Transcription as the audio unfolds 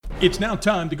It's now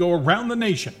time to go around the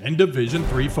nation in Division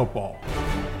III football.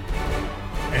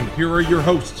 And here are your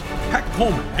hosts, Pat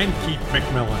Coleman and Keith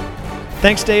McMillan.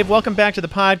 Thanks, Dave. Welcome back to the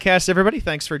podcast, everybody.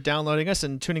 Thanks for downloading us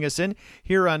and tuning us in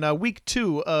here on week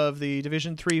 2 of the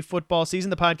Division III football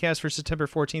season, the podcast for September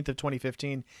 14th of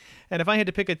 2015. And if I had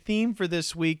to pick a theme for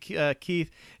this week, Keith,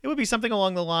 it would be something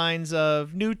along the lines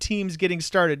of new teams getting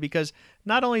started, because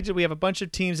not only did we have a bunch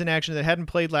of teams in action that hadn't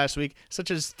played last week,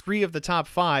 such as 3 of the top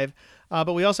 5,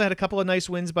 but we also had a couple of nice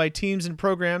wins by teams and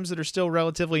programs that are still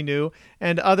relatively new,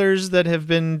 and others that have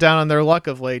been down on their luck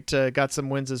of late got some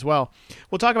wins as well.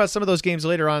 We'll talk about some of those games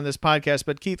later on in this podcast,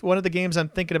 but Keith, one of the games I'm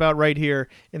thinking about right here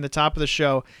in the top of the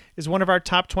show is one of our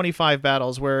top 25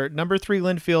 battles, where number 3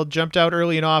 Linfield jumped out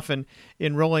early and often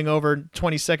in rolling over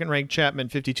 22nd ranked Chapman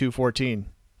 52-14.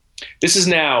 This is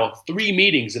now 3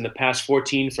 meetings in the past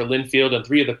 14 for Linfield and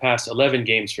 3 of the past 11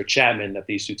 games for Chapman that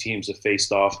these two teams have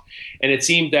faced off. And it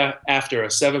seemed that after a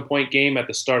 7-point game at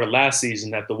the start of last season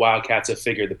that the Wildcats have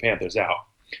figured the Panthers out.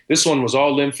 This one was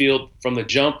all Linfield from the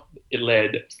jump. It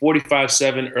led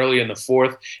 45-7 early in the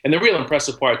 4th. And the real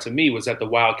impressive part to me was that the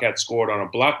Wildcats scored on a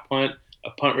block punt,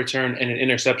 a punt return, and an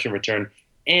interception return,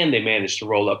 and they managed to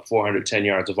roll up 410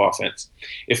 yards of offense.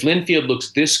 If Linfield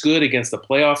looks this good against the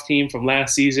playoff team from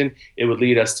last season, it would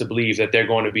lead us to believe that they're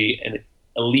going to be an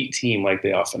elite team like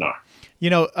they often are. You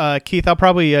know, Keith, I'll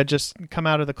probably just come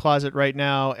out of the closet right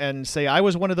now and say I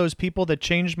was one of those people that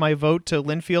changed my vote to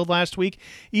Linfield last week.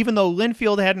 Even though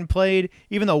Linfield hadn't played,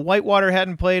 even though Whitewater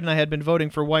hadn't played, and I had been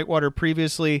voting for Whitewater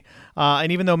previously,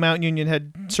 and even though Mount Union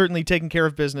had certainly taken care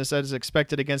of business as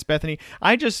expected against Bethany,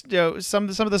 I just, some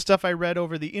of the stuff I read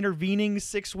over the intervening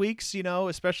 6 weeks,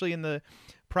 especially in the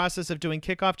process of doing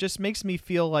kickoff, just makes me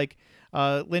feel like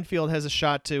Linfield has a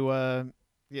shot to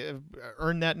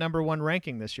earn that number 1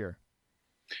 ranking this year.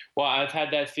 Well, I've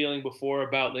had that feeling before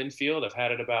about Linfield. I've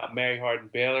had it about Mary Hardin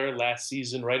Baylor last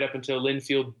season, right up until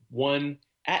Linfield won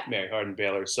at Mary Hardin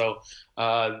Baylor. So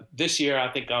this year, I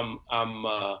think I'm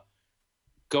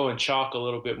going chalk a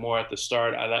little bit more at the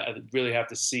start. I really have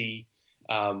to see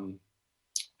how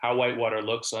Whitewater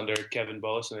looks under Kevin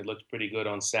Bullis, and it looked pretty good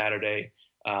on Saturday.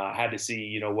 I had to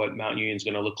see, what Mount Union's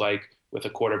going to look like with a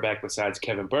quarterback besides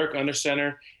Kevin Burke under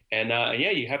center, and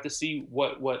you have to see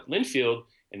what Linfield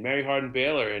and Mary Hardin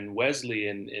Baylor and Wesley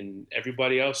and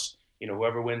everybody else,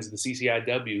 whoever wins the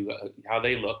CCIW, how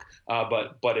they look.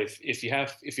 But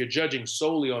if you're judging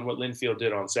solely on what Linfield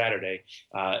did on Saturday,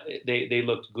 they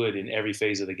looked good in every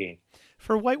phase of the game.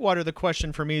 For Whitewater, the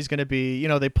question for me is going to be,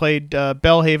 they played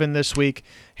Bellhaven this week,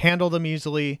 handled them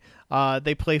easily.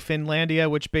 They play Finlandia,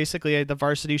 which basically the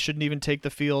varsity shouldn't even take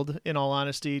the field, in all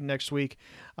honesty, next week.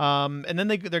 And then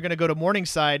they're going to go to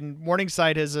Morningside, and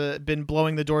Morningside has been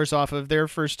blowing the doors off of their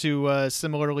first 2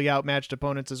 similarly outmatched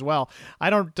opponents as well.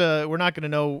 We're not going to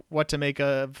know what to make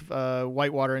of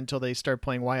Whitewater until they start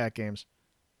playing WIAC games.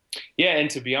 Yeah, and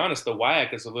to be honest, the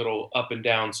WIAC is a little up and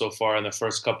down so far in the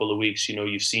first couple of weeks.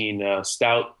 You've seen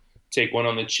Stout take one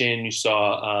on the chin. You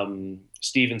saw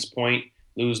Stevens Point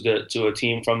lose to a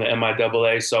team from the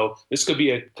MIAA. So this could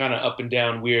be a kind of up and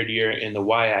down weird year in the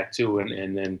WIAC too,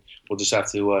 and then we'll just have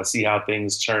to see how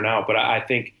things turn out. But I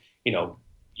think,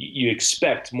 you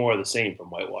expect more of the same from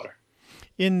Whitewater.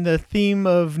 In the theme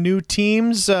of new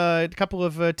teams, a couple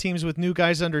of teams with new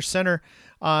guys under center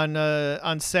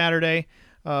on Saturday.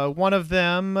 One of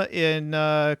them in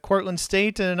Cortland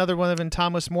State and another one in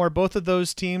Thomas More. Both of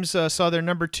those teams saw their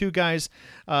number 2 guys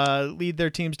lead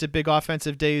their teams to big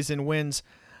offensive days and wins.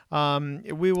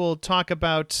 We will talk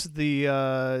about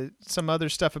some other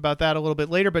stuff about that a little bit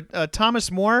later. But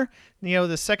Thomas More,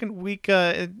 the second week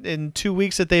in 2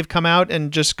 weeks that they've come out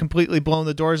and just completely blown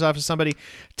the doors off of somebody.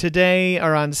 Today,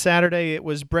 or on Saturday, it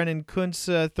was Brennan Kuntz,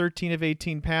 13 of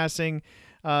 18 passing.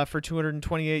 For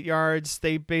 228 yards.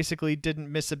 They basically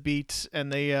didn't miss a beat,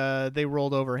 and they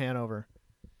rolled over Hanover.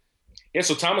 Yeah,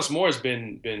 so Thomas More has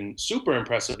been super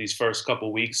impressive these first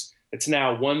couple weeks. It's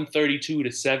now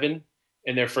 132-7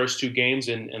 in their first 2 games,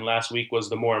 and last week was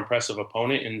the more impressive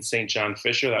opponent in St. John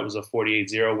Fisher. That was a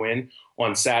 48-0 win.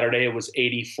 On Saturday, it was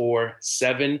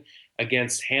 84-7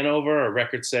 against Hanover, a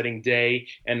record-setting day,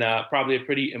 and probably a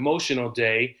pretty emotional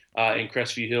day in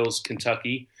Crestview Hills,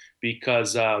 Kentucky,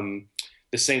 because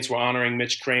the Saints were honoring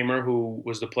Mitch Kramer, who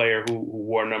was the player who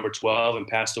wore number 12 and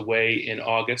passed away in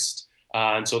August.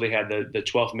 And so they had the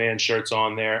 12th man shirts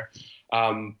on there.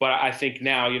 But I think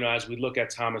now, as we look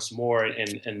at Thomas More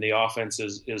and the offense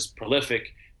is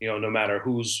prolific, no matter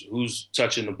who's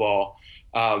touching the ball,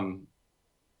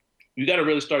 you got to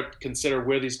really start to consider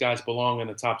where these guys belong in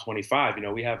the top 25.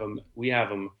 We have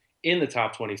them in the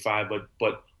top 25,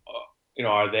 but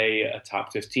are they a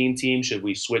top 15 team? Should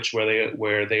we switch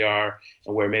where they are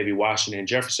and where maybe Washington and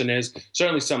Jefferson is?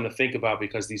 Certainly something to think about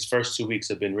because these first 2 weeks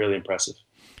have been really impressive.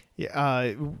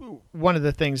 Yeah, one of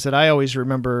the things that I always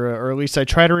remember, or at least I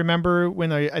try to remember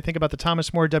when I think about the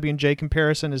Thomas More W&J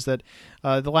comparison, is that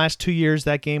the last 2 years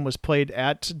that game was played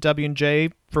at W&J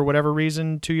for whatever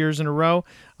reason, 2 years in a row,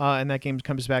 and that game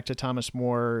comes back to Thomas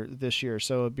More this year.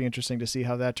 So it'd be interesting to see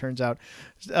how that turns out.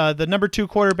 The number 2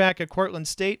 quarterback at Cortland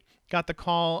State got the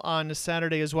call on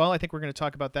Saturday as well. I think we're going to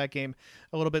talk about that game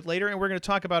a little bit later, and we're going to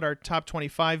talk about our top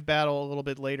 25 battle a little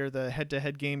bit later, the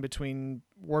head-to-head game between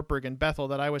Wartburg and Bethel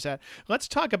that I was at. Let's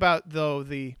talk about, though,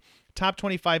 the top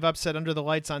 25 upset under the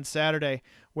lights on Saturday,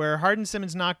 where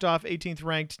Hardin-Simmons knocked off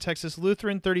 18th-ranked Texas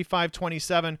Lutheran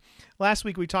 35-27. Last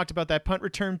week we talked about that punt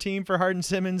return team for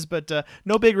Hardin-Simmons, but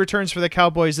no big returns for the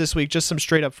Cowboys this week, just some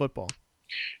straight-up football.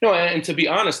 No, and to be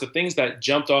honest, the things that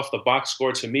jumped off the box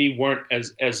score to me weren't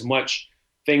as much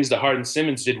things that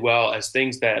Hardin-Simmons did well as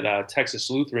things that Texas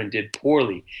Lutheran did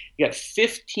poorly. You got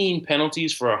 15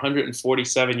 penalties for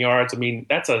 147 yards. I mean,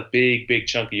 that's a big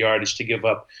chunk of yardage to give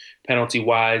up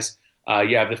penalty-wise.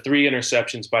 You have the 3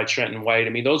 interceptions by Trenton White.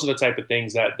 I mean, those are the type of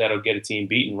things that'll get a team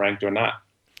beaten, ranked or not.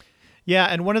 Yeah,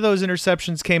 and one of those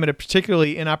interceptions came at a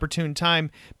particularly inopportune time.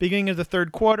 Beginning of the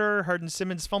third quarter,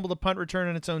 Hardin-Simmons fumbled a punt return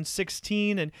on its own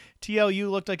 16, and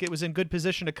TLU looked like it was in good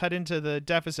position to cut into the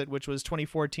deficit, which was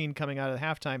 2014 coming out of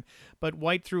halftime. But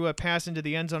White threw a pass into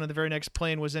the end zone on the very next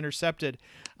play and was intercepted.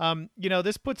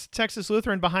 This puts Texas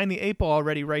Lutheran behind the 8 ball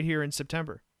already right here in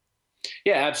September.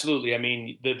 Yeah, absolutely. I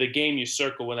mean, the game you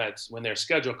circle when their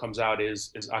schedule comes out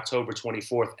is October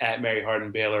 24th at Mary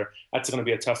Hardin Baylor. That's going to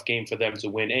be a tough game for them to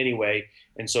win anyway.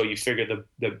 And so you figure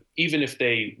the even if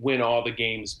they win all the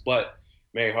games but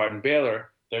Mary Hardin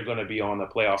Baylor, they're going to be on the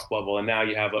playoff bubble. And now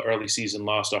you have an early season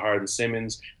loss to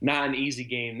Hardin-Simmons. Not an easy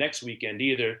game next weekend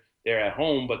either. They're at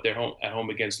home, but they're at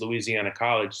home against Louisiana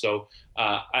College. So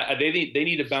they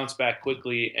need to bounce back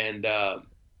quickly and.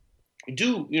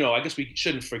 I guess we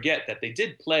shouldn't forget that they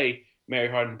did play Mary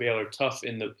Hardin Baylor tough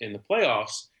in the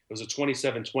playoffs. It was a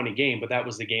 27-20 game, but that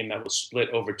was the game that was split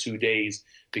over 2 days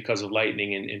because of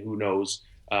lightning, and who knows,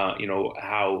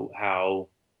 how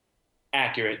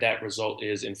accurate that result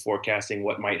is in forecasting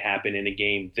what might happen in a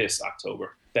game this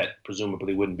October that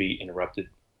presumably wouldn't be interrupted.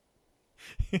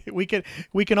 We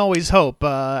can always hope.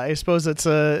 I suppose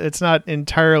it's not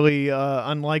entirely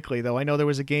unlikely, though. I know there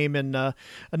was a game in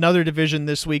another division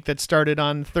this week that started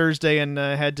on Thursday and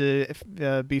had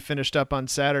to be finished up on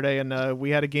Saturday, and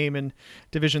we had a game in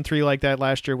Division 3 like that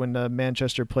last year when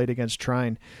Manchester played against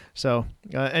Trine. So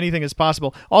anything is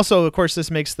possible. Also, of course, this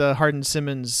makes the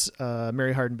Hardin-Simmons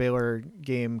Mary Hardin Baylor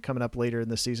game coming up later in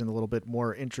the season a little bit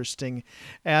more interesting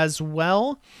as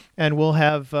well, and we'll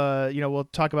have we'll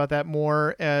talk about that more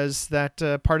as that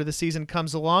part of the season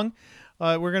comes along.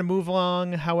 We're going to move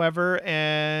along, however,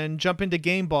 and jump into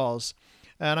game balls.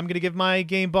 And I'm going to give my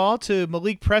game ball to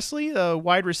Malik Presley, the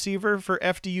wide receiver for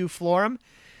FDU Florham.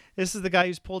 This is the guy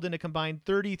who's pulled in a combined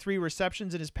 33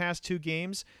 receptions in his past 2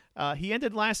 games. He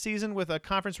ended last season with a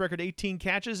conference record 18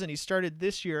 catches, and he started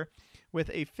this year with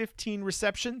a 15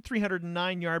 reception,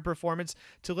 309-yard performance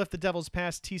to lift the Devils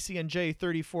past TCNJ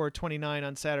 34-29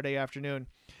 on Saturday afternoon.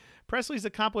 Presley's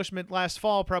accomplishment last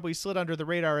fall probably slid under the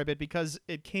radar a bit because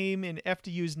it came in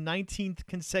FDU's 19th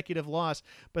consecutive loss,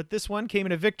 but this one came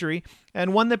in a victory,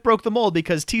 and one that broke the mold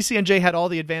because TCNJ had all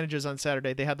the advantages on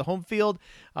Saturday. They had the home field,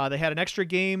 they had an extra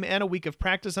game and a week of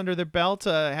practice under their belt,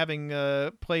 having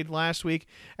played last week,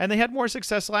 and they had more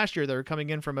success last year. They were coming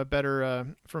in from a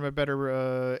better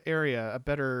area, a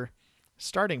better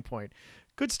starting point.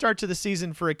 Good start to the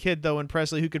season for a kid, though, in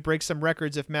Presley, who could break some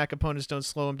records if MAC opponents don't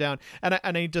slow him down. And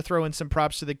I need to throw in some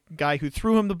props to the guy who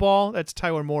threw him the ball. That's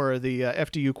Tyler Moore, the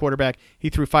FDU quarterback. He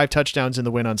threw 5 touchdowns in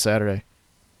the win on Saturday.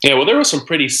 Yeah, well, there were some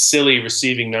pretty silly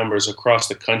receiving numbers across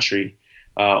the country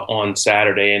on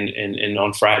Saturday and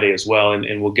on Friday as well,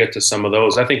 and we'll get to some of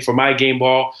those. I think for my game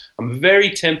ball, I'm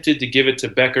very tempted to give it to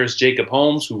Becker's Jacob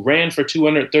Holmes, who ran for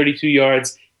 232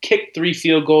 yards, kicked 3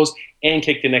 field goals, and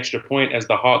kicked an extra point as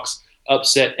the Hawks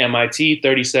upset MIT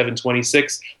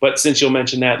 37-26. But since you'll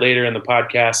mention that later in the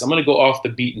podcast, I'm going to go off the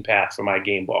beaten path for my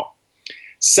game ball.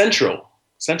 Central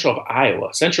of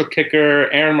Iowa. Central kicker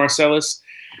Aaron Marcellus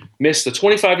missed a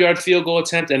 25-yard field goal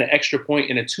attempt and an extra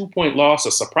point in a 2-point loss,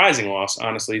 a surprising loss,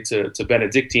 honestly, to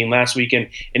Benedictine last weekend.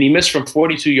 And he missed from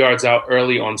 42 yards out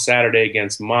early on Saturday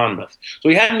against Monmouth. So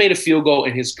he hadn't made a field goal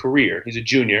in his career. He's a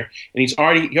junior, and he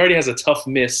already has a tough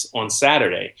miss on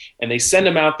Saturday. And they send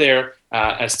him out there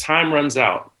as time runs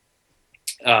out.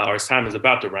 or his time is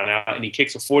about to run out, and he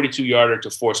kicks a 42-yarder to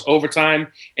force overtime.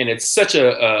 And it's such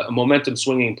a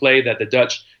momentum-swinging play that the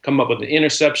Dutch come up with an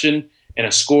interception and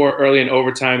a score early in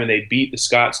overtime, and they beat the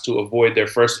Scots to avoid their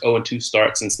first 0-2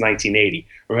 start since 1980.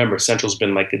 Remember, Central's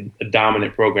been like a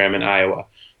dominant program in Iowa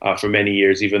for many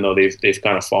years, even though they've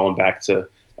kind of fallen back to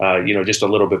just a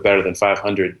little bit better than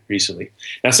 500 recently.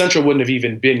 Now, Central wouldn't have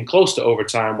even been close to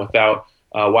overtime without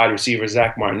wide receiver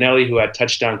Zach Martinelli, who had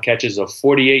touchdown catches of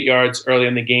 48 yards early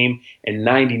in the game and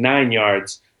 99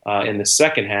 yards in the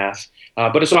second half.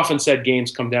 But it's often said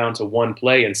games come down to one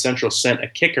play, and Central sent a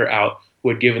kicker out who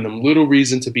had given them little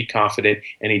reason to be confident,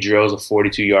 and he drills a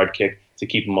 42-yard kick to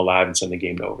keep them alive and send the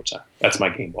game to overtime. That's my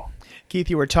game ball. Keith,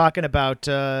 you were talking about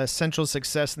Central's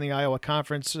success in the Iowa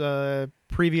Conference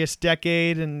previous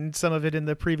decade and some of it in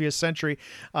the previous century.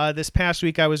 This past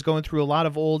week, I was going through a lot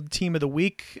of old Team of the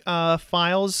Week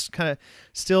files, kind of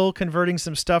still converting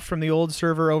some stuff from the old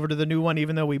server over to the new one,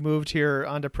 even though we moved here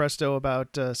onto Presto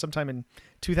about sometime in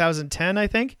 2010, I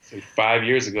think. 5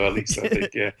 years ago, at least, I think,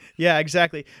 yeah. Yeah,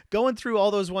 exactly. Going through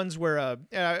all those ones where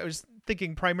I was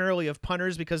thinking primarily of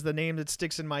punters because the name that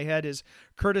sticks in my head is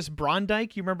Curtis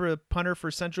Brondike. You remember a punter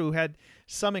for Central who had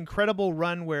some incredible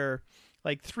run where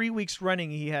like 3 weeks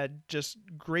running he had just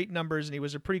great numbers, and he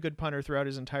was a pretty good punter throughout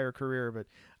his entire career. But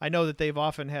I know that they've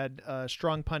often had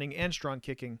strong punting and strong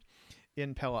kicking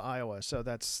in Pella, Iowa. So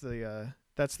that's the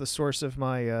source of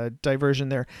my diversion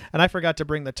there. And I forgot to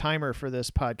bring the timer for this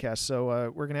podcast,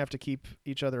 so we're going to have to keep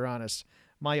each other honest.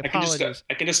 My apologies.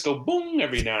 I can just go boom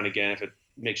every now and again if it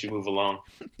makes you move along.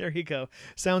 There you go.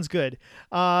 Sounds good.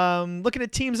 Looking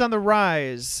at teams on the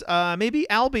rise, maybe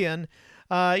Albion.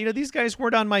 These guys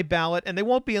weren't on my ballot, and they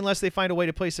won't be unless they find a way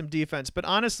to play some defense. But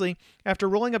honestly, after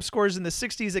rolling up scores in the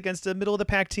 60s against a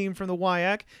middle-of-the-pack team from the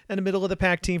WIAC and a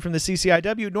middle-of-the-pack team from the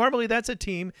CCIW, normally that's a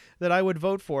team that I would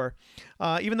vote for.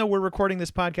 Even though we're recording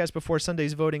this podcast before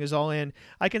Sunday's voting is all in,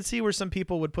 I can see where some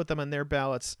people would put them on their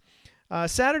ballots.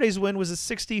 Saturday's win was a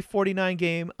 60-49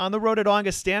 game on the road at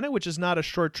Augustana, which is not a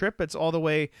short trip. It's all the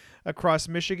way across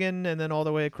Michigan and then all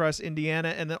the way across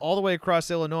Indiana and then all the way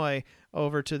across Illinois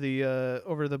over to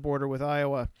the border with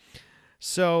Iowa.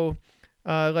 So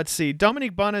let's see.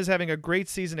 Dominique Bana is having a great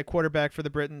season at quarterback for the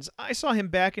Britons. I saw him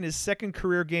back in his second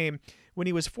career game when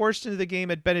he was forced into the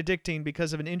game at Benedictine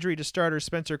because of an injury to starter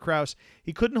Spencer Krause.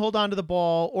 He couldn't hold on to the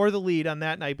ball or the lead on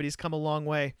that night, but he's come a long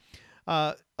way.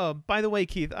 By the way,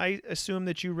 Keith, I assume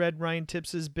that you read Ryan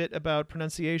Tipps's bit about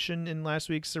pronunciation in last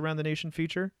week's Around the Nation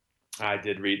feature? I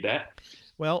did read that.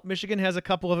 Well, Michigan has a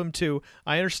couple of them too.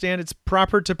 I understand it's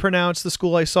proper to pronounce the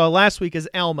school I saw last week as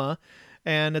Alma,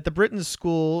 and at the Britons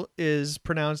school is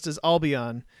pronounced as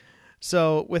Albion.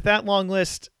 So with that long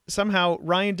list, somehow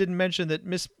Ryan didn't mention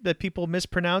that people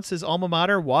mispronounce his alma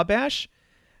mater, Wabash.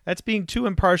 That's being too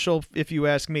impartial, if you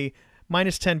ask me.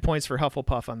 Minus 10 points for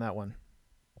Hufflepuff on that one.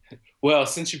 Well,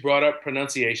 since you brought up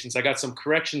pronunciations, I got some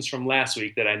corrections from last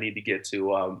week that I need to get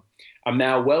to. I'm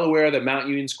now well aware that Mount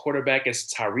Union's quarterback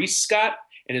is Tyrese Scott,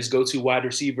 and his go-to wide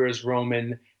receiver is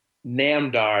Roman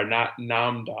Namdar, not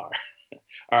Namdar.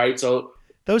 All right, so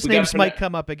those names might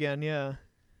come up again, yeah.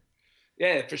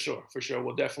 Yeah, for sure.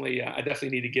 We'll definitely, I definitely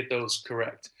need to get those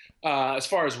correct. As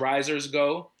far as risers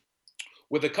go,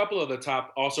 with a couple of the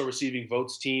top also receiving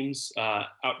votes teams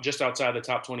just outside the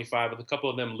top 25, with a couple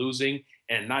of them losing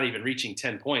and not even reaching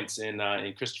 10 points in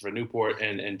Christopher Newport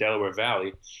and Delaware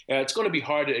Valley, it's going to be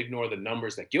hard to ignore the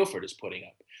numbers that Guilford is putting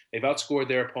up. They've outscored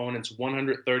their opponents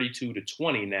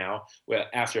 132-20 now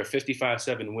after a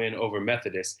 55-7 win over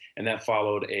Methodist, and that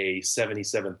followed a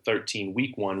 77-13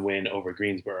 week one win over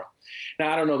Greensboro.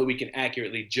 Now, I don't know that we can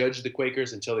accurately judge the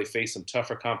Quakers until they face some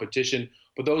tougher competition,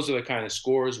 but those are the kind of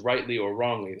scores, rightly or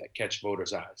wrongly, that catch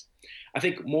voters' eyes. I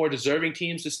think more deserving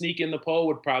teams to sneak in the poll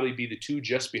would probably be the two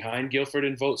just behind Guilford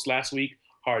in votes last week,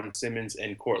 Hardin-Simmons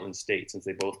and Cortland State, since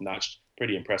they both notched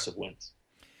pretty impressive wins.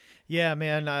 Yeah,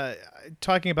 man,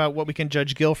 talking about what we can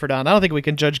judge Guilford on, I don't think we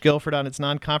can judge Guilford on its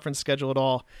non-conference schedule at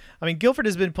all. I mean, Guilford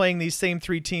has been playing these same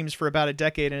three teams for about a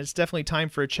decade, and it's definitely time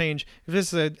for a change. If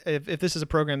this is a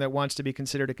program that wants to be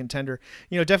considered a contender,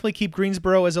 definitely keep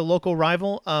Greensboro as a local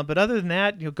rival. But other than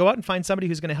that, go out and find somebody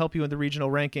who's going to help you in the regional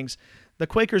rankings. The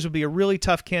Quakers would be a really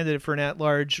tough candidate for an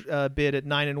at-large bid at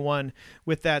 9-1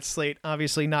 with that slate,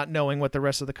 obviously not knowing what the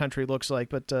rest of the country looks like.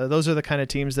 But those are the kind of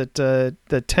teams that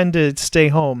tend to stay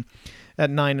home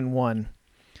at 9-1.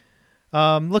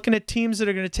 Looking at teams that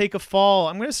are going to take a fall,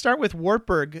 I'm going to start with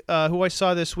Wartburg, who I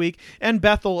saw this week, and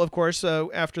Bethel, of course,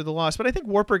 after the loss. But I think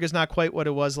Wartburg is not quite what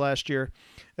it was last year,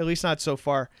 at least not so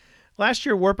far. Last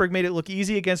year, Wartburg made it look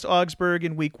easy against Augsburg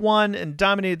in Week 1 and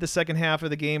dominated the second half of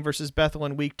the game versus Bethel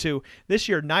in Week 2. This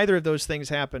year, neither of those things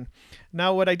happened.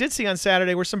 Now, what I did see on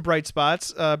Saturday were some bright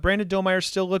spots. Brandon Domeyer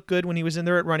still looked good when he was in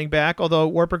there at running back, although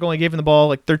Wartburg only gave him the ball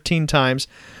like 13 times.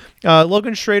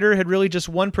 Logan Schrader had really just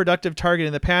one productive target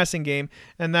in the passing game,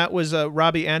 and that was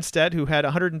Robbie Anstedt, who had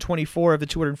 124 of the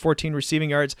 214 receiving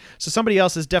yards. So somebody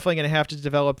else is definitely going to have to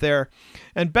develop there.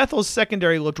 And Bethel's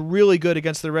secondary looked really good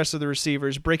against the rest of the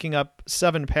receivers, breaking up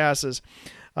 7 passes.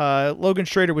 Logan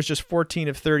Schrader was just 14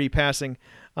 of 30 passing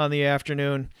on the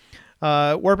afternoon.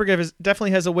 Wartburg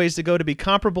definitely has a ways to go to be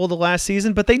comparable to last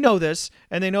season, but they know this,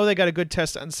 and they know they got a good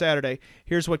test on Saturday.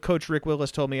 Here's what Coach Rick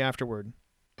Willis told me afterward.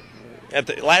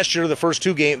 Last year, the first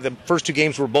two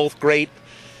games were both great.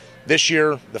 This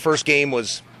year, the first game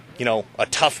was, a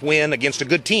tough win against a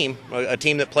good team, a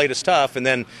team that played us tough,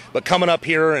 but coming up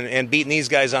here and beating these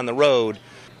guys on the road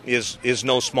is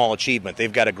no small achievement.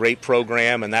 They've got a great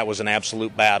program, and that was an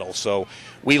absolute battle. So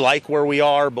we like where we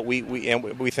are, but we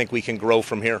think we can grow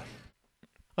from here.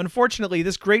 Unfortunately,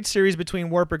 this great series between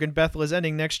Wartburg and Bethel is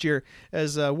ending next year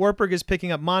as Wartburg is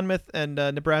picking up Monmouth and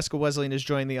Nebraska Wesleyan is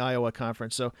joining the Iowa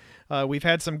Conference. So we've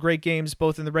had some great games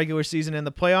both in the regular season and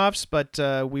the playoffs, but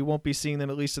we won't be seeing them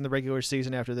at least in the regular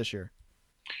season after this year.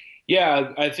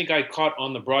 Yeah, I think I caught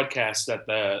on the broadcast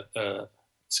that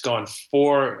it's gone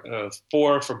 4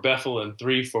 for Bethel and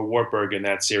 3 for Wartburg in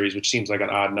that series, which seems like an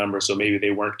odd number. So maybe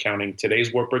they weren't counting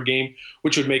today's Wartburg game,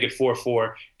 which would make it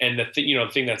 4-4. And the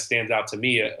thing that stands out to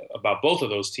me about both of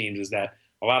those teams is that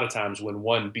a lot of times when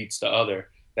one beats the other,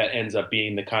 that ends up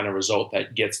being the kind of result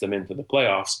that gets them into the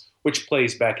playoffs, which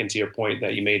plays back into your point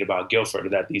that you made about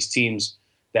Guilford, that these teams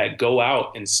that go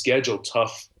out and schedule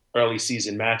tough early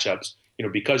season matchups,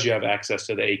 because you have access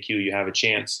to the AQ, you have a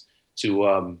chance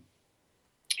to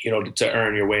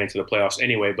earn your way into the playoffs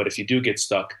anyway. But if you do get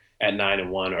stuck at 9-1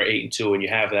 or 8-2, and you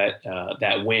have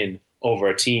that win over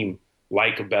a team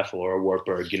like a Bethel or a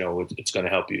Wartburg, it's going to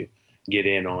help you get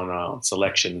in on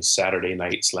selections Saturday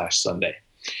night / Sunday.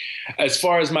 As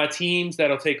far as my teams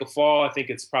that'll take a fall, I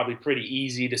think it's probably pretty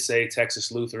easy to say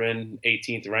Texas Lutheran,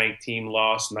 18th ranked team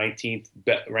lost, 19th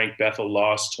ranked Bethel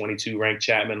lost, 22 ranked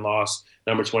Chapman lost,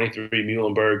 number 23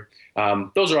 Muhlenberg.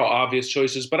 Those are all obvious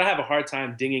choices, but I have a hard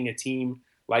time dinging a team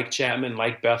like Chapman,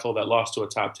 like Bethel, that lost to a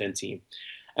top 10 team.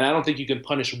 And I don't think you can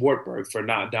punish Wartburg for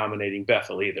not dominating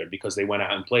Bethel either, because they went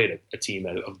out and played a team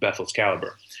of Bethel's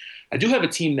caliber. I do have a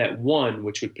team that won,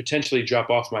 which would potentially drop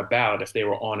off my ballot if they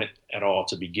were on it at all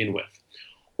to begin with.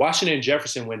 Washington and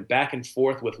Jefferson went back and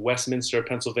forth with Westminster,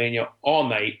 Pennsylvania all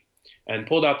night and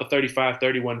pulled out the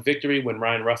 35-31 victory when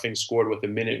Ryan Ruffing scored with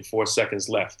 1 minute and 4 seconds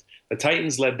left. The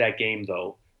Titans led that game,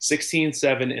 though,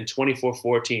 16-7 and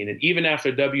 24-14. And even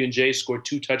after W&J scored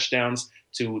 2 touchdowns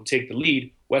to take the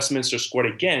lead, Westminster scored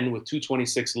again with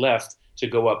 2:26 left to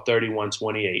go up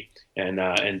 31-28.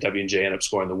 And W&J ended up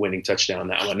scoring the winning touchdown on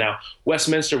that one. Now,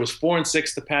 Westminster was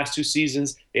 4-6 the past 2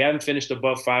 seasons. They haven't finished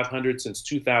above 500 since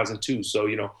 2002.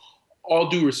 So, all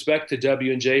due respect to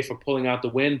W&J for pulling out the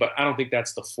win, but I don't think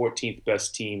that's the 14th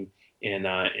best team in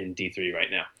D3 right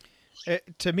now.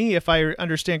 To me, if I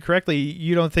understand correctly,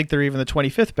 you don't think they're even the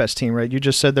 25th best team, right? You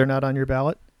just said they're not on your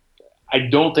ballot? I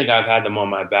don't think I've had them on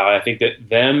my ballot. I think that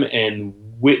them and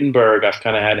Wittenberg I've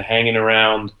kind of had hanging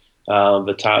around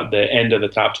the end of the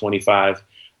top 25,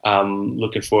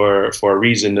 looking for a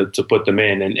reason to put them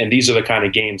in. And these are the kind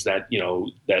of games that,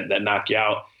 that knock you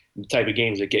out. The type of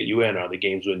games that get you in are the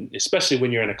games especially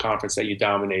when you're in a conference that you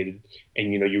dominated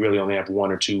and, you really only have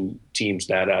 1 or 2 teams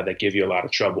that give you a lot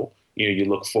of trouble. You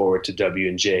look forward to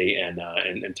W&J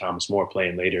and Thomas More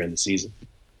playing later in the season.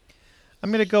 I'm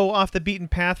going to go off the beaten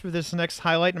path for this next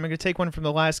highlight, and I'm going to take one from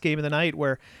the last game of the night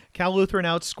where Cal Lutheran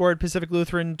outscored Pacific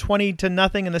Lutheran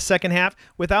 20-0 in the second half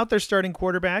without their starting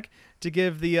quarterback to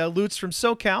give the Lutes from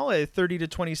SoCal a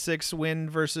 30-26 win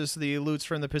versus the Lutes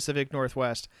from the Pacific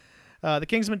Northwest. The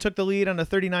Kingsmen took the lead on a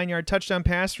 39-yard touchdown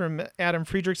pass from Adam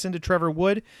Friedrichsen to Trevor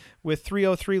Wood with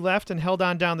 3:03 left and held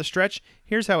on down the stretch.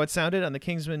 Here's how it sounded on the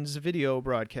Kingsmen's video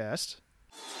broadcast.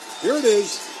 Here it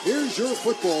is. Here's your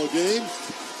football game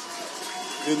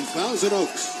in Thousand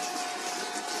Oaks.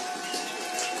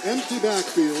 Empty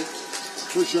backfield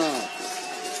for Shaw.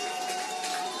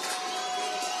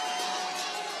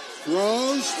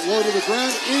 Throws, low to the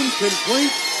ground,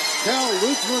 incomplete. Cal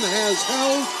Lutheran has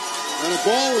held, and a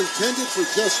ball intended for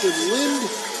Justin Lind.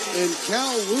 And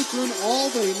Cal Lutheran, all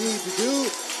they need to do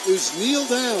is kneel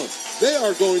down. They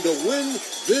are going to win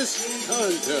this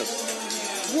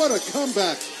contest. What a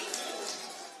comeback.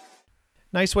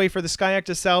 Nice way for the SCIAC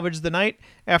to salvage the night.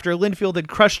 After Linfield had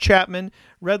crushed Chapman,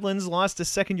 Redlands lost to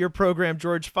second-year program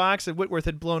George Fox, and Whitworth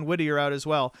had blown Whittier out as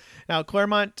well. Now,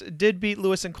 Claremont did beat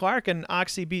Lewis and Clark, and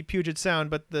Oxy beat Puget Sound,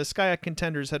 but the SCIAC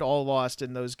contenders had all lost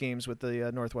in those games with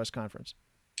the Northwest Conference.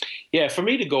 Yeah, for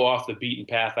me to go off the beaten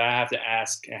path, I have to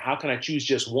ask, how can I choose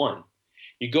just one?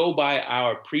 You go by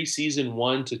our preseason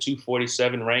 1 to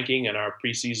 247 ranking and our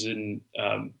preseason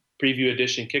preview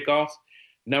edition kickoff.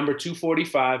 Number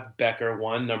 245, Becker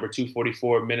won. Number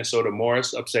 244, Minnesota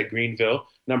Morris upset Greenville.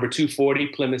 Number 240,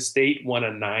 Plymouth State won a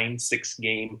 9-6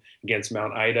 game against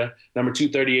Mount Ida. Number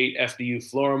 238,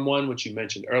 FDU Florham won, which you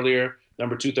mentioned earlier.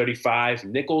 Number 235,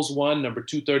 Nichols won. Number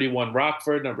 231,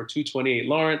 Rockford. Number 228,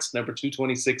 Lawrence. Number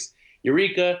 226,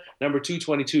 Eureka. Number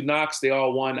 222, Knox. They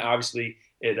all won. Obviously,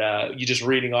 you're just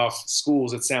reading off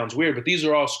schools. It sounds weird, but these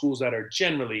are all schools that are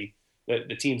generally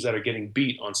the teams that are getting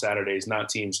beat on Saturdays, not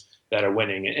teams that are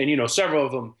winning. And several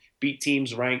of them beat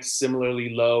teams ranked similarly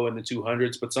low in the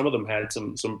 200s, but some of them had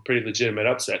some pretty legitimate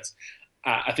upsets.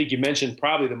 I think you mentioned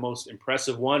probably the most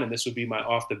impressive one, and this would be my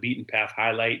off the beaten path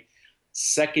highlight.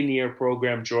 Second-year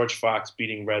program George Fox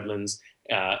beating Redlands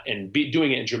and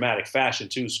doing it in dramatic fashion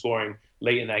too, scoring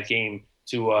late in that game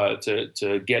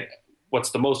to get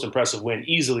what's the most impressive win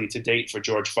easily to date for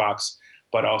George Fox,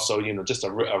 but also just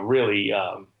a really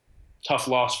tough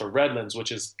loss for Redlands,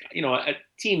 which is a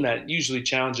team that usually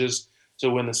challenges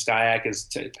to win the SCIAC is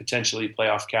potentially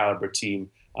playoff caliber team.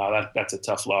 That's a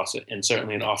tough loss and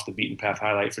certainly an off the beaten path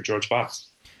highlight for George Fox.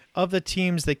 Of the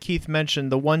teams that Keith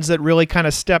mentioned, the ones that really kind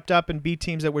of stepped up and beat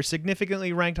teams that were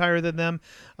significantly ranked higher than them,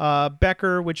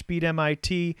 Becker, which beat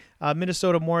MIT,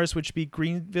 Minnesota Morris, which beat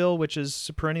Greenville, which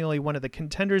is perennially one of the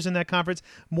contenders in that conference.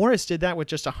 Morris did that with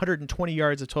just 120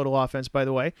 yards of total offense, by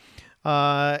the way.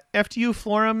 FDU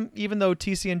Florham, even though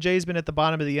TCNJ has been at the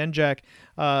bottom of the NJAC,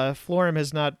 Florham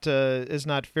has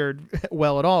not fared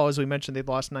well at all. As we mentioned, they've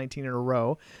lost 19 in a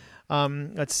row.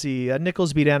 Let's see.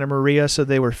 Nichols beat Anna Maria, so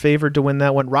they were favored to win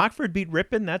that one. Rockford beat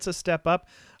Ripon. That's a step up.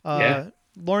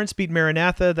 Lawrence beat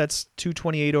Maranatha. That's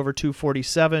 228 over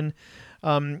 247.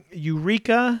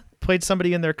 Eureka played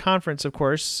somebody in their conference, of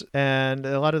course, and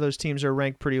a lot of those teams are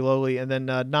ranked pretty lowly. And then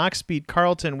Knox beat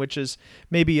Carleton, which is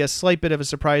maybe a slight bit of a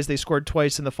surprise. They scored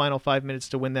twice in the final 5 minutes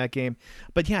to win that game.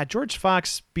 But yeah, George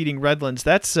Fox beating Redlands,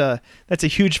 that's a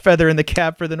huge feather in the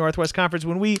cap for the Northwest Conference.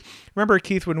 Remember,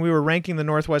 Keith, when we were ranking the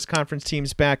Northwest Conference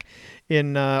teams back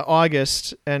in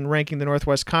August and ranking the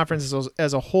Northwest Conference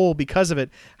as a whole because of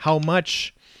it, how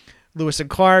much Lewis and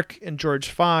Clark and George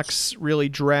Fox really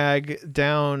drag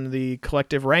down the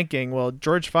collective ranking. Well,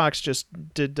 George Fox just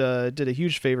did a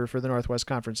huge favor for the Northwest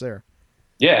Conference there.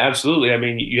 Yeah, absolutely. I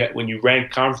mean, when you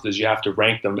rank conferences, you have to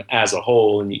rank them as a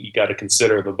whole, and you got to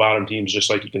consider the bottom teams just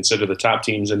like you consider the top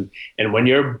teams. And when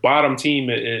your bottom team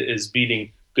is beating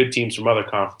good teams from other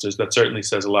conferences, that certainly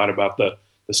says a lot about the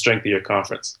strength of your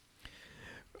conference.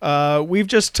 We've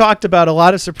just talked about a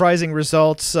lot of surprising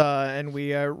results, and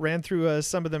we ran through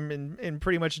some of them in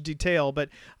pretty much detail. But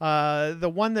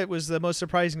the one that was the most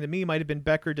surprising to me might have been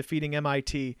Becker defeating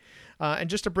MIT. And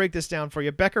just to break this down for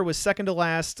you, Becker was second to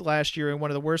last year in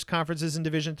one of the worst conferences in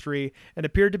Division III and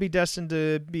appeared to be destined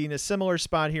to be in a similar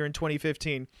spot here in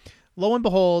 2015. Lo and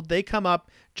behold, they come up,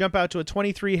 jump out to a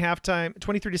 23-6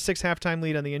 halftime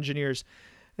lead on the Engineers.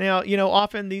 Now,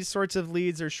 often these sorts of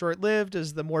leads are short-lived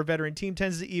as the more veteran team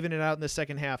tends to even it out in the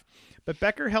second half. But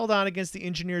Becker held on against the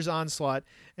Engineers' onslaught,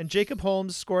 and Jacob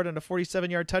Holmes scored on a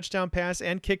 47-yard touchdown pass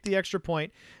and kicked the extra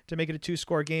point to make it a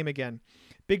two-score game again.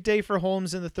 Big day for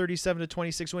Holmes in the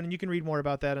 37-26 win, and you can read more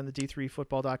about that on the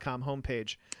d3football.com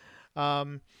homepage.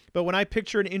 But when I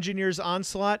picture an Engineers'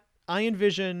 onslaught, I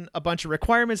envision a bunch of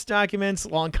requirements documents,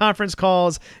 long conference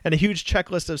calls, and a huge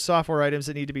checklist of software items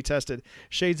that need to be tested.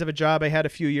 Shades of a job I had a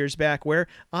few years back where,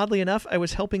 oddly enough, I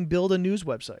was helping build a news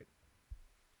website.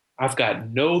 I've got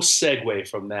no segue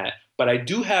from that, but I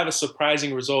do have a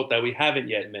surprising result that we haven't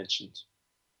yet mentioned.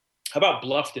 How about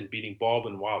Bluffton beating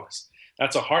Baldwin Wallace?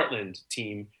 That's a Heartland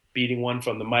team beating one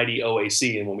from the mighty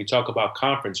OAC. And when we talk about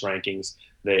conference rankings,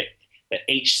 the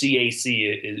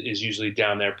HCAC is usually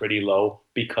down there pretty low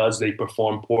because they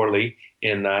perform poorly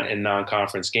in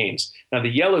non-conference games. Now, the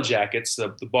Yellow Jackets,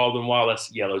 the Baldwin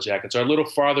Wallace Yellow Jackets, are a little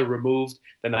farther removed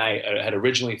than I had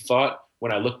originally thought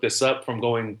when I looked this up from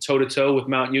going toe-to-toe with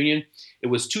Mount Union. It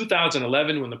was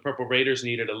 2011 when the Purple Raiders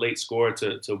needed a late score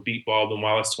to beat Baldwin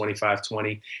Wallace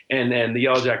 25-20, and the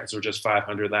Yellow Jackets were just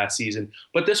 500 last season.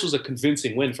 But this was a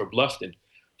convincing win for Bluffton.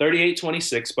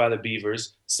 38-26 by the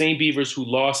Beavers, same Beavers who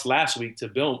lost last week to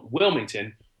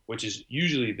Wilmington, which is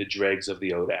usually the dregs of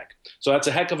the ODAC. So that's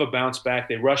a heck of a bounce back.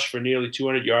 They rushed for nearly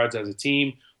 200 yards as a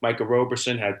team. Micah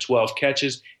Roberson had 12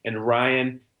 catches, and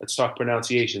Ryan let's talk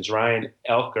pronunciations. Ryan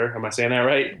Elker, am I saying that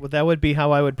right? Well, that would be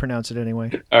how I would pronounce it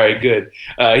anyway. All right, good.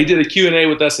 He did a Q&A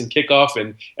with us in kickoff,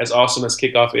 and as awesome as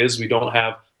kickoff is, we don't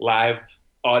have live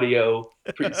audio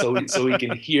so we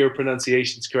can hear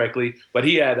pronunciations correctly. But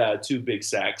he had 2 big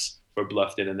sacks for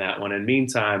Bluffton in that one. And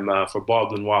meantime, for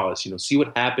Baldwin Wallace, see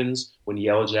what happens when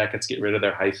Yellow Jackets get rid of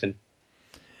their hyphen.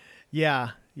 Yeah,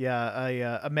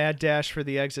 a mad dash for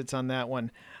the exits on that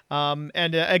one.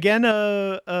 And again,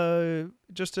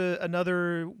 just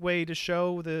another way to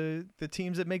show the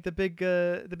teams that make the big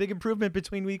improvement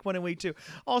between week 1 and week 2.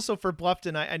 Also for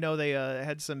Bluffton, I know they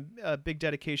had some big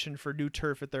dedication for new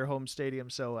turf at their home stadium,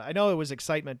 so I know it was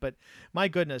excitement. But my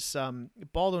goodness,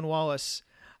 Baldwin Wallace.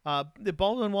 The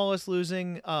Baldwin Wallace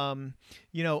losing,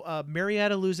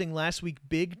 Marietta losing last week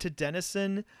big to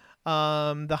Denison.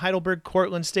 The Heidelberg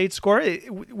Cortland State score.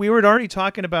 We were already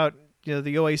talking about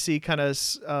the OAC kind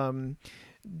of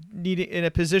needing in a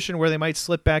position where they might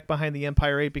slip back behind the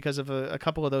Empire 8 because of a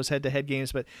couple of those head-to-head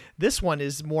games. But this one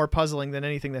is more puzzling than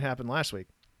anything that happened last week.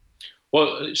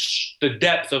 Well, the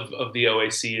depth of the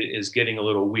OAC is getting a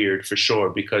little weird for sure,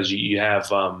 because you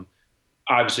have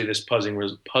obviously this puzzling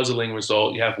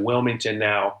result. You have Wilmington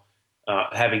now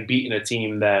having beaten a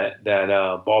team that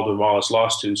Baldwin Wallace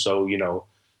lost to. So,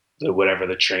 whatever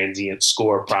the transient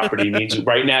score property means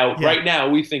right now. Yeah. Right now,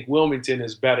 we think Wilmington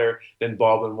is better than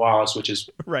Baldwin Wallace, which is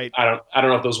right. I don't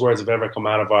know if those words have ever come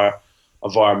out of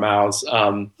our mouths.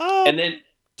 And then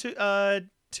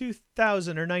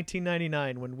 2000 or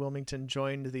 1999, when Wilmington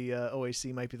joined the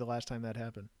OAC, might be the last time that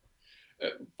happened.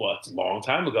 Well, it's a long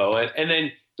time ago. And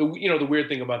then the weird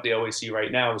thing about the OAC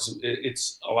right now is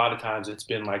it's a lot of times it's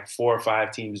been like 4 or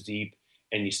 5 teams deep.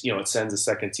 And it sends a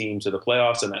second team to the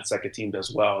playoffs, and that second team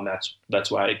does well, and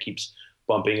that's why it keeps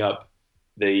bumping up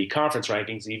the conference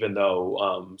rankings, even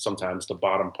though sometimes the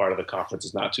bottom part of the conference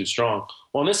is not too strong.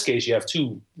 Well, in this case, you have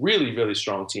 2 really, really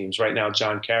strong teams right now: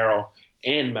 John Carroll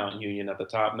and Mount Union at the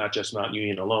top, not just Mount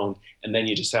Union alone. And then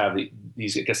you just have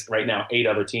these, I guess, right now 8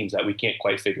 other teams that we can't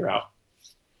quite figure out.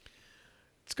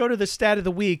 Let's go to the stat of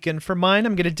the week, and for mine,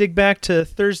 I'm going to dig back to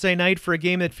Thursday night for a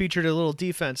game that featured a little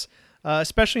defense.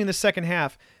 Especially in the second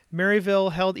half.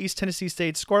 Maryville held East Tennessee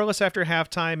State scoreless after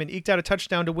halftime and eked out a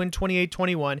touchdown to win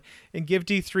 28-21 and give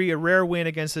D3 a rare win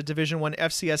against the Division I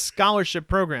FCS scholarship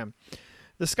program.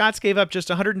 The Scots gave up just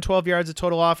 112 yards of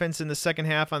total offense in the second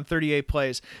half on 38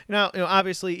 plays. Now,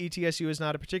 obviously ETSU is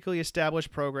not a particularly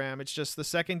established program. It's just the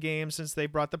second game since they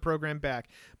brought the program back.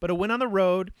 But a win on the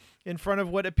road in front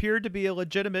of what appeared to be a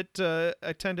legitimate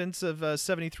attendance of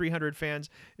 7,300 fans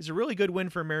is a really good win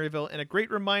for Maryville, and a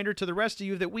great reminder to the rest of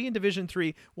you that we in Division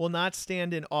III will not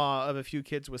stand in awe of a few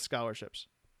kids with scholarships.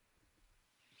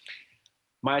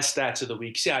 My stats of the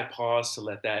week. See, I paused to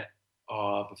let that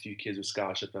of a few kids with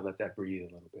scholarships. I let that breathe a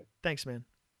little bit. Thanks, man.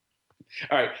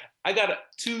 All right. I got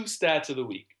 2 stats of the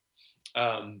week.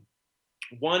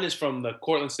 One is from the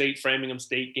Cortland State-Framingham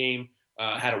State game.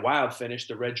 Had a wild finish.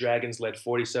 The Red Dragons led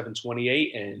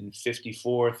 47-28 and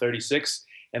 54-36.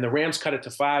 And the Rams cut it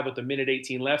to 5 with a minute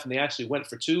 18 left, and they actually went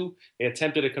for 2. They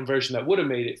attempted a conversion that would have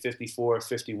made it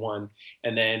 54-51.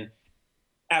 And then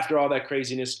after all that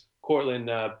craziness, Cortland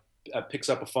picks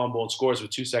up a fumble and scores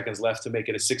with 2 seconds left to make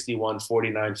it a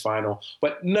 61-49 final.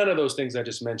 But none of those things I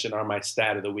just mentioned are my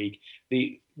stat of the week.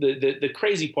 The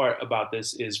crazy part about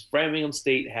this is Framingham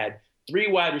State had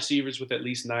 3 wide receivers with at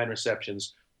least 9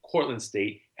 receptions. Cortland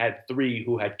State had 3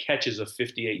 who had catches of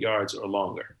 58 yards or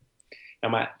longer.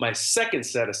 Now, my second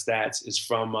set of stats is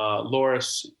from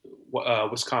Loris,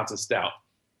 Wisconsin Stout.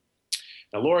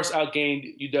 Now, Loris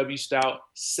outgained UW Stout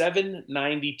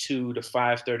 792 to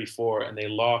 534, and they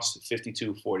lost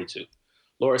 52-42.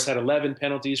 Loris had 11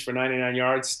 penalties for 99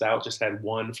 yards. Stout just had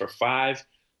 1 for 5.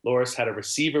 Loris had a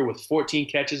receiver with 14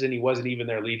 catches, and he wasn't even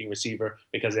their leading receiver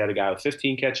because they had a guy with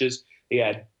 15 catches. They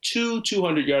had 2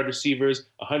 200-yard receivers,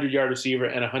 a 100-yard receiver,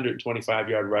 and a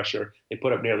 125-yard rusher. They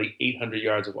put up nearly 800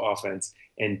 yards of offense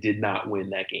and did not win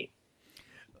that game.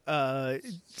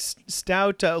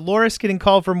 Stout, Loris getting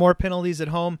called for more penalties at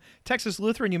home. Texas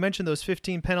Lutheran, you mentioned those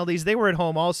 15 penalties. They were at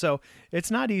home also.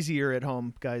 It's not easier at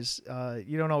home, guys.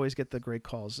 You don't always get the great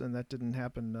calls, and that didn't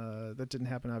happen.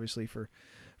 Obviously for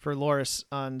Loris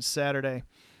on Saturday.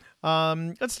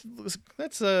 Let's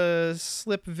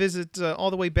slip visit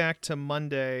all the way back to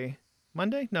Monday.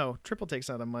 Monday? No, Triple Take's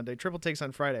not on Monday. Triple Take's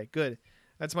on Friday. Good.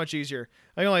 That's much easier.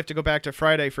 I only have to go back to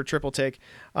Friday for Triple Take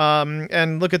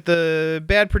and look at the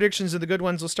bad predictions and the good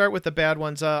ones. We'll start with the bad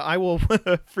ones. I will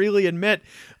freely admit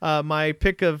my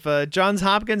pick of Johns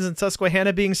Hopkins and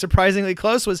Susquehanna being surprisingly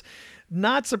close was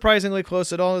not surprisingly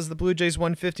close at all as the Blue Jays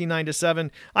won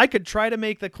 59-7. I could try to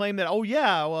make the claim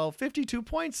that, 52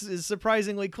 points is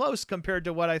surprisingly close compared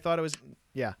to what I thought it was.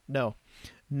 Yeah, no.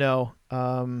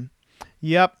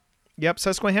 Yep.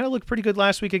 Susquehanna looked pretty good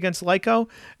last week against Lyco,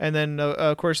 and then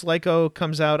of course Lyco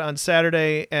comes out on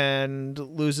Saturday and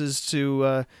loses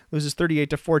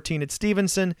 38-14 at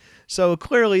Stevenson. So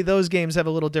clearly those games have a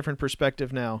little different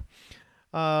perspective now.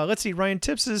 Let's see. Ryan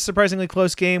Tips' surprisingly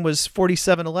close game was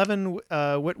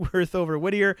 47-11, Whitworth over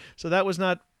Whittier. So that was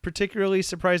not particularly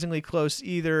surprisingly close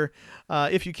either,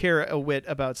 if you care a whit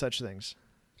about such things.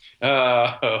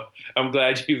 I'm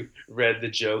glad you read the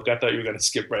joke. I thought you were going to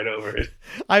skip right over it.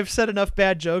 I've said enough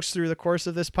bad jokes through the course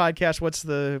of this podcast.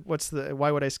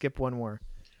 Why would I skip one more?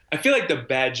 I feel like the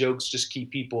bad jokes just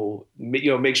keep people,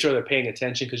 make sure they're paying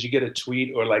attention, because you get a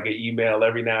tweet or like an email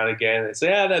every now and again and say,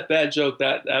 that bad joke,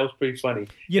 that was pretty funny.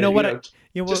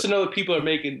 Just to know that people are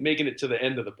making it to the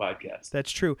end of the podcast.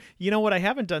 That's true. You know what I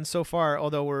haven't done so far,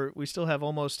 although we still have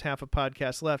almost half a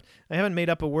podcast left, I haven't made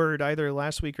up a word either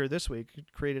last week or this week,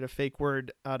 created a fake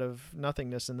word out of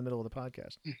nothingness in the middle of the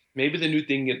podcast. Maybe the new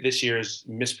thing this year is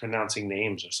mispronouncing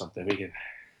names or something.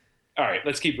 All right,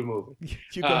 let's keep it moving.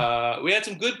 We had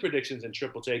some good predictions in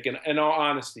Triple Take, and in all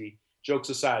honesty, jokes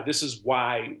aside, this is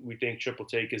why we think Triple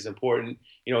Take is important.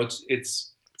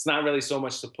 It's not really so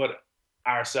much to put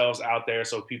ourselves out there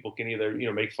so people can either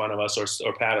make fun of us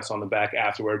or pat us on the back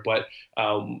afterward, but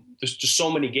there's just so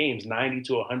many games, 90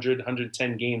 to 100,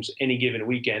 110 games any given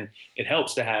weekend. It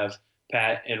helps to have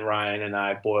Pat and Ryan and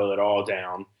I boil it all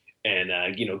down and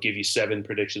give you 7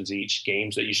 predictions each,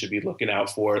 games that you should be looking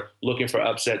out for, looking for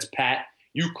upsets. Pat,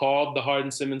 you called the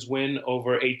Hardin-Simmons win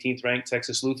over 18th ranked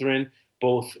Texas Lutheran.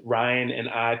 Both Ryan and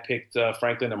I picked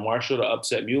Franklin and Marshall to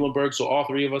upset Muhlenberg. So all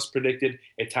 3 of us predicted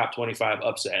a top 25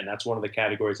 upset. And that's one of the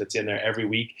categories that's in there every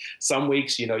week. Some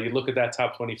weeks, you look at that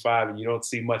top 25 and you don't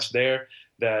see much there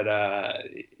that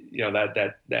you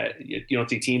don't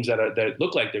see teams that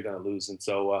look like they're going to lose. And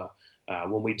so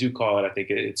when we do call it, I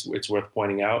think it's worth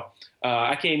pointing out.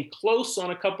 I came close on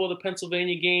a couple of the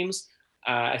Pennsylvania games.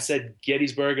 I said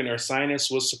Gettysburg and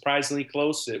Ursinus was surprisingly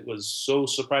close. It was so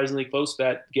surprisingly close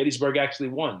that Gettysburg actually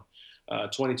won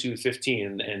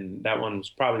 22-15, and that one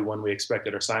was probably one we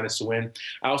expected Ursinus to win.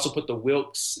 I also put the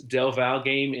Wilkes-Del Val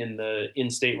game in the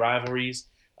in-state rivalries,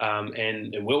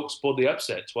 and Wilkes pulled the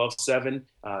upset, 12-7.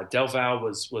 Del Val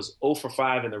was 0 for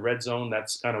 5 in the red zone.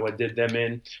 That's kind of what did them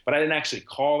in. But I didn't actually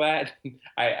call that.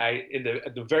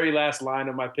 At the very last line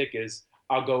of my pick is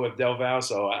I'll go with Del Val,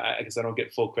 so I guess I don't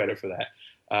get full credit for that.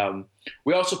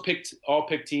 We also picked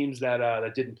teams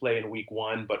that didn't play in week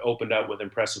 1 but opened up with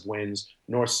impressive wins.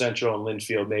 North Central and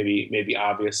Linfield maybe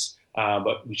obvious,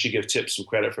 but we should give Tips some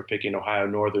credit for picking Ohio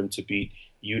Northern to beat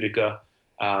Utica.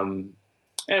 And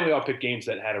we all picked games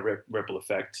that had a ripple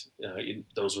effect.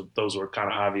 Those were kind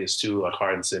of obvious too, like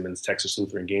Hardin-Simmons, Texas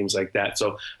Lutheran, games like that.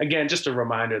 So again, just a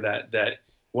reminder that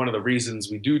one of the reasons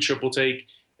we do Triple Take,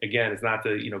 again, it's not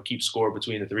to keep score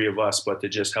between the 3 of us, but to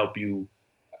just help you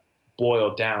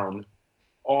boil down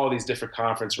all these different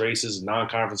conference races,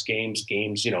 non-conference games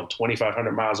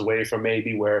 2,500 miles away from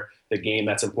maybe where the game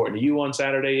that's important to you on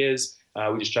Saturday is.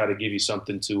 We just try to give you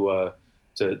something to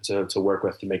work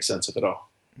with to make sense of it all.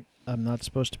 I'm not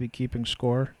supposed to be keeping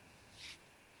score.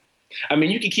 I mean,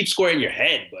 you can keep score in your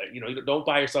head, but don't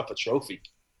buy yourself a trophy.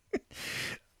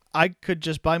 I could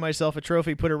just buy myself a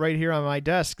trophy, put it right here on my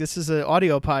desk. This is an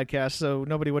audio podcast, so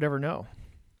nobody would ever know.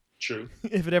 True.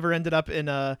 If it ever ended up in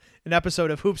an episode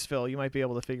of Hoopsville, you might be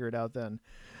able to figure it out then.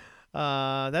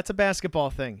 That's a basketball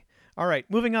thing. All right,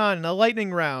 moving on. A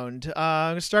lightning round.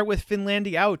 I'm going to start with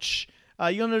Finlandia. Ouch.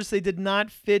 You'll notice they did not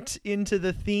fit into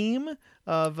the theme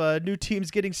of new teams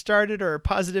getting started or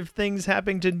positive things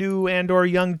happening to new and or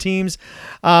young teams.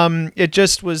 It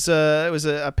just was it was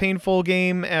a painful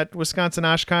game at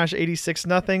Wisconsin-Oshkosh,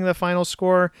 86-0 the final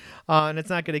score, and it's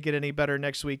not going to get any better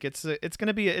next week. It's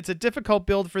a difficult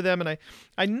build for them, and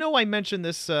I know I mentioned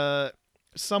this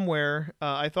somewhere.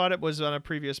 I thought it was on a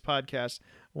previous podcast,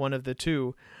 one of the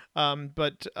two,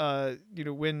 but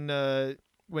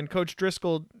when Coach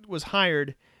Driscoll was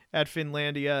hired at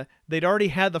Finlandia, they'd already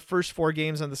had the first 4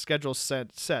 games on the schedule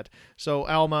set. So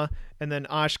Alma, and then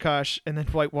Oshkosh, and then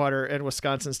Whitewater, and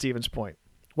Wisconsin-Stevens Point.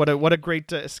 What a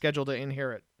great schedule to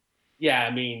inherit. Yeah,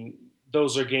 I mean,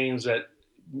 those are games that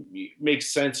make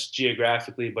sense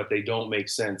geographically, but they don't make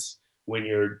sense when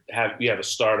you have a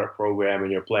startup program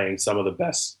and you're playing some of the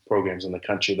best programs in the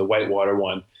country. The Whitewater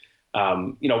one,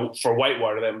 for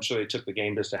Whitewater, I'm sure they took the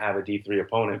game just to have a D3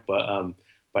 opponent,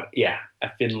 but yeah, a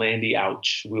Finlandia,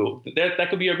 ouch. That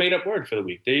could be your made-up word for the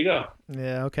week. There you go.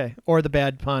 Yeah, okay. Or the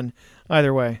bad pun.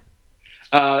 Either way.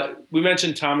 We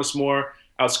mentioned Thomas More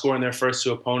outscoring their first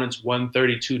two opponents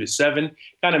 132-7.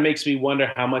 Kind of makes me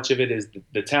wonder how much of it is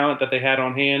the talent that they had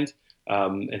on hand,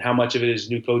 and how much of it is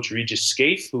new coach Regis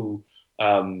Scaife, who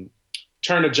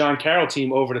turned a John Carroll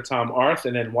team over to Tom Arth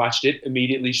and then watched it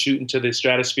immediately shoot into the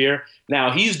stratosphere.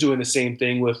 Now he's doing the same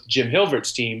thing with Jim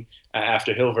Hilvert's team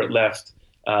after Hilvert left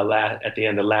at the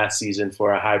end of last season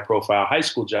for a high-profile high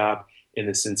school job in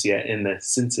the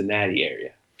Cincinnati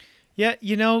area. Yeah,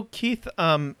 Keith,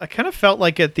 I kind of felt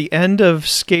like at the end of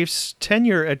Scaife's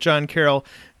tenure at John Carroll,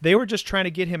 they were just trying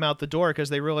to get him out the door because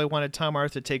they really wanted Tom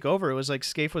Arth to take over. It was like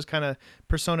Scaife was kind of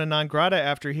persona non grata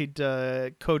after he'd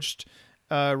coached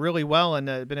really well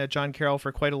and been at John Carroll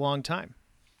for quite a long time.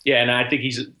 Yeah, and I think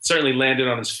he's certainly landed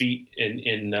on his feet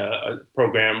in a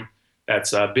program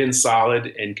that's been solid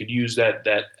and could use that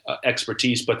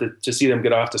expertise. But to see them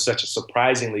get off to such a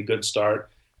surprisingly good start,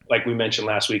 like we mentioned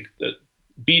last week,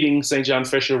 beating St. John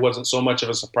Fisher wasn't so much of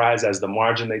a surprise as the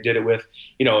margin they did it with.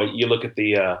 You look at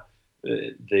the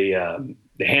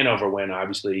Hanover win.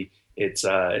 Obviously, it's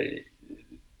they're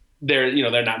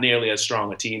not nearly as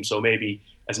strong a team. So maybe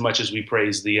as much as we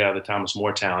praise the Thomas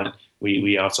More talent,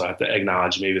 we also have to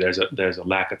acknowledge maybe there's a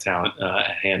lack of talent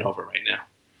at Hanover right now.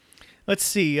 Let's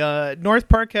see. North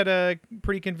Park had a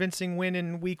pretty convincing win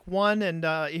in week 1,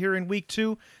 and here in week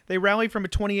 2, they rallied from a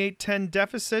 28-10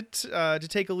 deficit to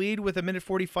take a lead with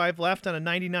 1:45 left on a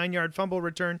 99-yard fumble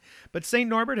return. But St.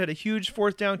 Norbert had a huge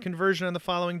fourth down conversion on the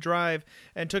following drive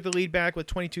and took the lead back with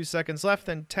 22 seconds left,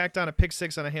 then tacked on a pick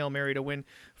six on a Hail Mary to win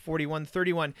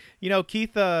 41-31.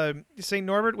 Keith, St.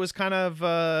 Norbert was kind of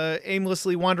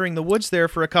aimlessly wandering the woods there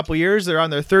for a couple years. They're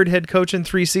on their third head coach in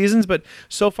 3 seasons, but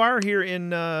so far here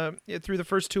through the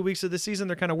first 2 weeks of the season,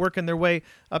 they're kind of working their way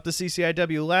up the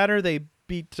CCIW ladder. They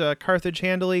beat Carthage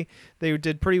handily. They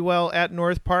did pretty well at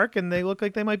North Park, and they look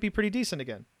like they might be pretty decent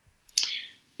again.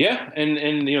 Yeah,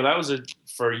 and that was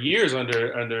for years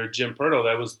under Jim Pirtle.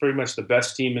 That was pretty much the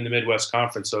best team in the Midwest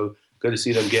Conference. So good to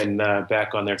see them getting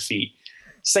back on their feet.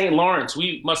 St. Lawrence,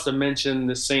 we must have mentioned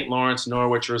the St. Lawrence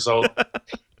Norwich result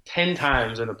 10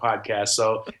 times in the podcast.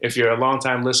 So if you're a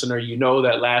longtime listener, you know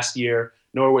that last year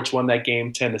Norwich won that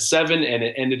game 10-7, and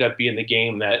it ended up being the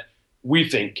game that we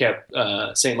think kept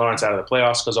St. Lawrence out of the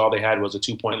playoffs because all they had was a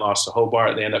 2-point loss to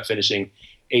Hobart. They ended up finishing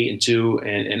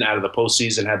 8-2, and out of the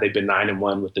postseason, had they been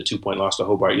 9-1 with the 2-point loss to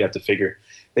Hobart, you have to figure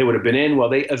they would have been in. Well,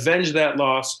 they avenged that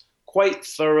loss quite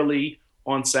thoroughly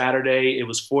on Saturday. It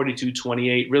was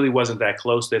 42-28. Really wasn't that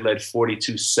close. They led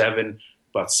 42-7,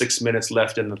 about 6 minutes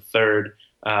left in the third.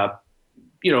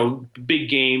 Big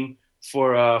game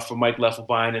for Mike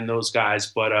Leffelbein and those guys,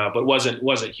 but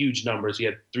wasn't huge numbers. He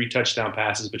had 3 touchdown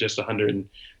passes, but just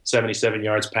 177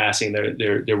 yards passing.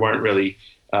 There weren't really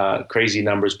crazy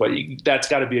numbers, but that's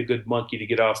got to be a good monkey to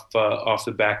get off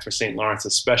the back for St. Lawrence,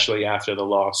 especially after the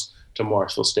loss to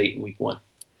Morrisville State in week 1.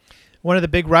 One of the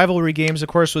big rivalry games, of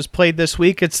course, was played this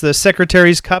week. It's the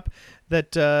Secretary's Cup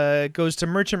that goes to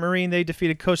Merchant Marine. They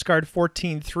defeated Coast Guard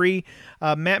 14-3.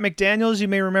 Matt McDaniels, you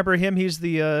may remember him. He's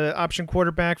the option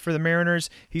quarterback for the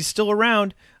Mariners. He's still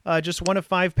around, just 1 of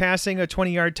 5 passing, a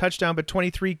 20-yard touchdown, but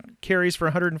 23 carries for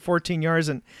 114 yards.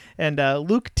 And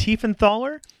Luke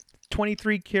Tiefenthaler,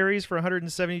 23 carries for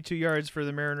 172 yards for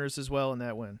the Mariners as well in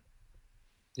that win.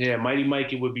 Yeah, Mighty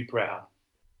Mikey would be proud.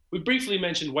 We briefly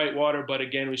mentioned Whitewater, but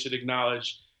again, we should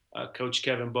acknowledge Coach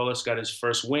Kevin Bullis got his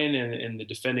first win, and the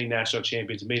defending national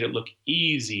champions made it look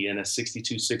easy in a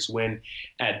 62-6 win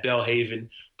at Belhaven.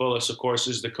 Bullis, of course,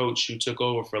 is the coach who took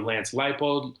over for Lance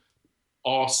Leipold.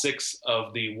 All 6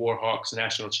 of the Warhawks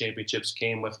national championships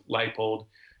came with Leipold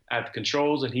at the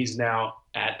controls, and he's now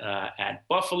at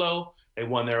Buffalo. They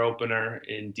won their opener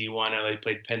in D1, and they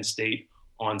played Penn State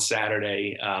on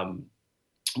Saturday.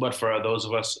 But for those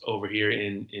of us over here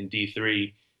in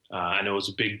D3, I know it was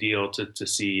a big deal to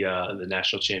see the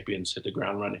national champions hit the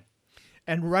ground running.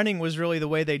 And running was really the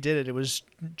way they did it. It was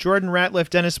Jordan Ratliff,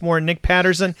 Dennis Moore, Nick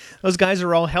Patterson. Those guys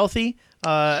are all healthy,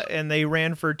 and they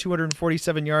ran for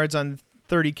 247 yards on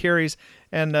 30 carries.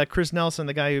 And Chris Nelson,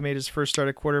 the guy who made his first start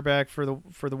at quarterback for the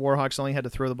Warhawks, only had to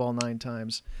throw the ball 9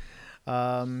 times.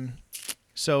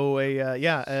 So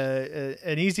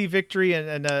an easy victory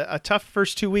and a tough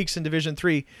first 2 weeks in Division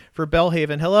III for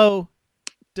Belhaven. Hello,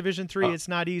 Division III. It's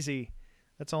not easy.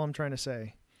 That's all I'm trying to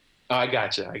say. Oh, I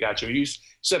got you. You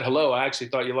said hello. I actually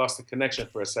thought you lost the connection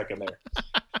for a second there.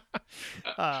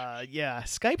 Yeah.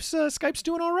 Skype's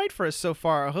doing all right for us so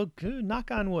far. Oh, good.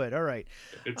 Knock on wood. All right.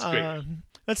 It's great.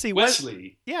 Let's see.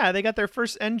 Wesley. They got their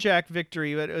first NJAC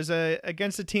victory, but it was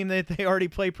against a team that they already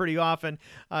play pretty often.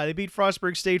 They beat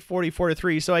Frostburg State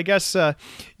 44-3. So I guess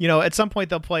at some point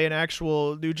they'll play an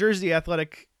actual New Jersey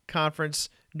Athletic conference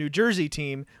New Jersey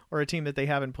team, or a team that they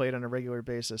haven't played on a regular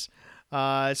basis.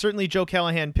 Certainly Joe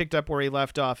Callahan picked up where he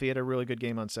left off. He had a really good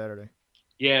game on Saturday.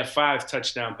 Yeah, 5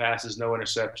 touchdown passes, no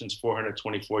interceptions,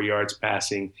 424 yards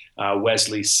passing.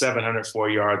 Wesley, 704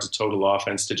 yards of total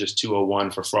offense to just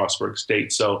 201 for Frostburg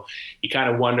State. So you kind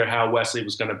of wonder how Wesley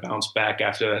was going to bounce back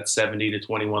after that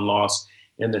 70-21 loss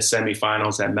in the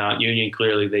semifinals at Mount Union.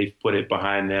 Clearly, they've put it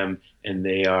behind them, and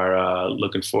they are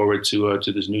looking forward to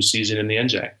this new season in the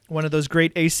NJ. One of those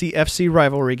great ACFC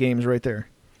rivalry games right there.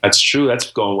 That's true. That's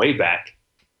going way back.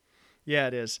 Yeah,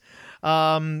 it is.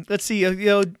 Let's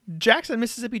see. Jackson,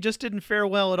 Mississippi just didn't fare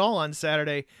well at all on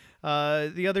Saturday.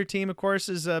 The other team, of course,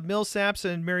 is Millsaps,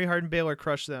 and Mary Hardin Baylor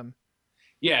crushed them.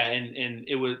 Yeah, and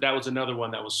that was another one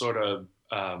that was sort of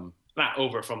not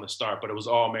over from the start, but it was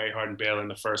all Mary Hardin Baylor in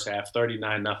the first half.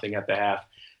 39-0 at the half.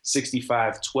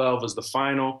 65-12 was the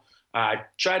final. I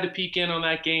tried to peek in on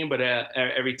that game, but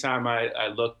every time I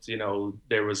looked,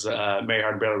 there was Mary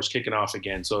Hardin Baylor was kicking off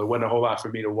again, so it wasn't a whole lot for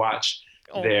me to watch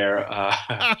there.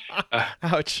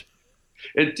 Ouch.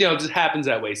 It just happens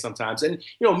that way sometimes. And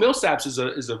Millsaps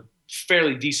is a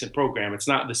fairly decent program. It's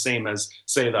not the same as,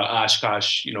 say, the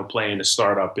Oshkosh, playing a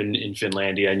startup in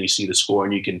Finlandia, and you see the score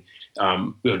and you can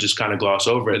just kind of gloss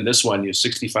over it. And this one,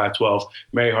 65-12,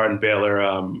 Mary Hardin Baylor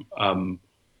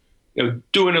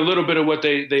doing a little bit of what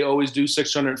they always do,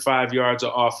 605 yards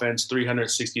of offense,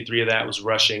 363 of that was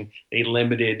rushing. They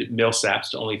limited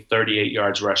Millsaps to only 38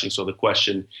 yards rushing. So the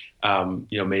question,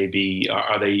 maybe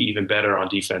are they even better on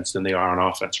defense than they are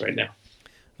on offense right now?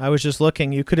 I was just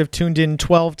looking. You could have tuned in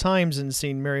 12 times and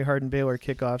seen Mary Hardin Baylor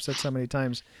kickoffs. That's how many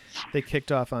times they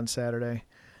kicked off on Saturday.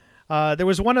 There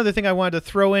was one other thing I wanted to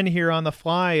throw in here on the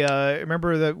fly.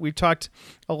 Remember that we talked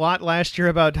a lot last year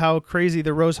about how crazy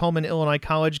the Rose-Hulman Illinois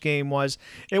College game was.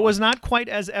 It was not quite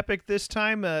as epic this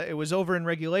time. It was over in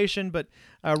regulation, but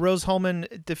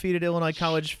Rose-Hulman defeated Illinois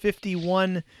College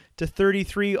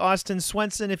 51-33. Austin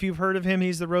Swenson, if you've heard of him,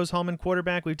 he's the Rose-Hulman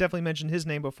quarterback. We've definitely mentioned his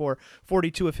name before.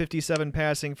 42 of 57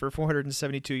 passing for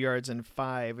 472 yards and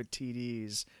 5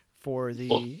 TDs for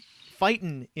the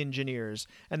Fightin' Engineers,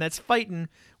 and that's Fightin'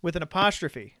 with an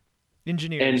apostrophe.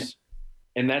 Engineers.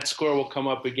 And that score will come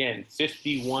up again.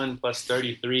 51 plus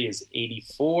 33 is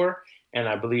 84, and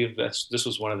I believe this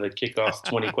was one of the kickoff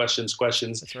 20 questions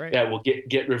That's right. that will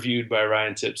get reviewed by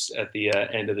Ryan Tips at the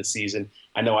end of the season.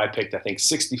 I know I picked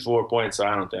 64 points, so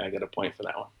I don't think I get a point for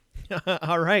that one.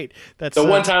 All right. That's the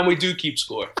one time we do keep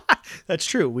score. That's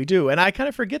true. We do, and I kind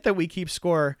of forget that we keep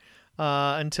score.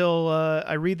 Until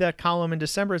I read that column in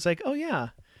December. It's like, oh yeah,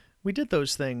 we did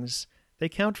those things. They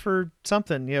count for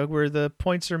something, where the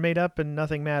points are made up and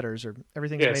nothing matters, or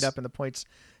everything's made up and the points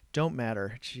don't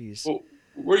matter. Jeez. Well,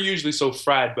 we're usually so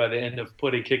fried by the end of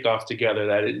putting kickoff together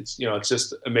that it's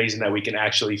just amazing that we can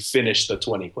actually finish the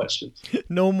 20 questions.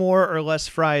 No more or less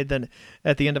fried than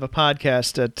at the end of a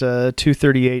podcast at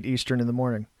 2:38 Eastern in the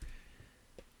morning.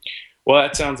 Well,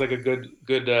 that sounds like a good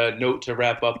note to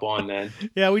wrap up on then.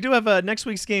 Yeah, we do have next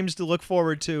week's games to look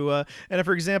forward to. And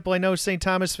for example, I know St.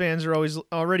 Thomas fans are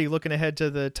already looking ahead to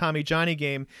the Tommy Johnny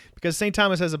game because St.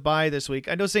 Thomas has a bye this week.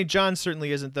 I know St. John's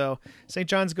certainly isn't, though. St.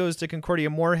 John's goes to Concordia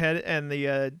Moorhead, and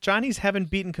the Johnnies haven't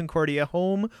beaten Concordia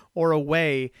home or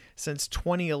away since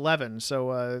 2011.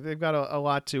 So they've got a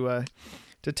lot to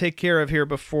take care of here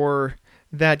before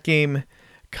that game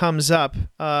comes up.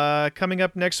 Coming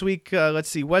up next week, let's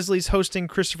see. Wesley's hosting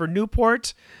Christopher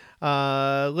Newport.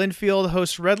 Linfield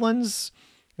hosts Redlands.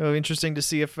 Interesting to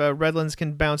see if Redlands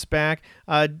can bounce back.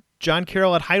 John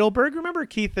Carroll at Heidelberg. Remember,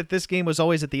 Keith, that this game was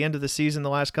always at the end of the season the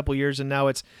last couple years, and now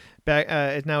it's back.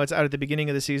 Now it's out at the beginning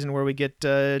of the season where we get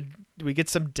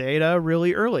some data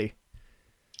really early.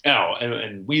 Oh,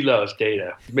 and we love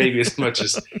data maybe as much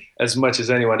as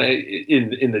anyone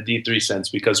in the D3 sense,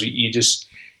 because you just.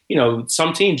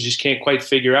 Some teams just can't quite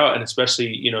figure out, and especially,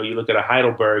 you look at a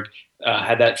Heidelberg,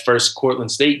 had that first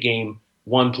Cortland State game,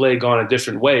 one play gone a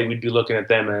different way, we'd be looking at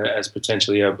them as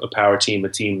potentially a power team, a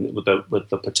team with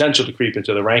the potential to creep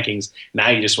into the rankings. Now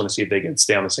you just want to see if they can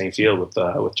stay on the same field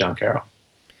with John Carroll.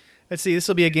 Let's see. This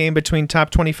will be a game between top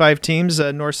 25 teams.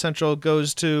 North Central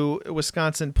goes to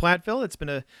Wisconsin-Platteville. It's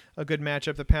been a good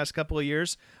matchup the past couple of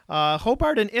years.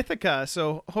 Hobart and Ithaca.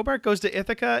 So Hobart goes to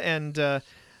Ithaca, and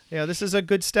this is a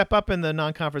good step up in the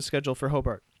non-conference schedule for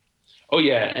Hobart. Oh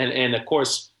yeah, and of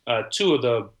course, two of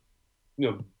the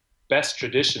best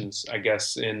traditions, I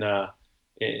guess, I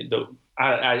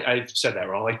said that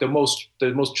wrong. Like the most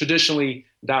traditionally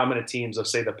dominant teams of,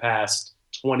 say, the past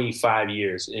 25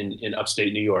 years in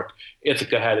upstate New York.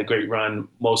 Ithaca had a great run,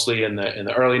 mostly in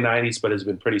the early 90s, but has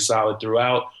been pretty solid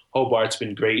throughout. Hobart's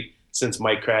been great since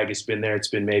Mike Cragg has been there. It's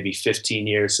been maybe 15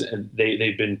 years, and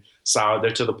they've been solid.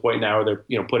 They're to the point now where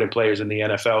they're putting players in the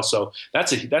NFL. So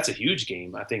that's a huge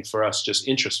game, I think, for us, just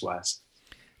interest-wise.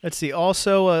 Let's see.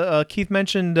 Also, Keith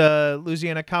mentioned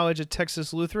Louisiana College at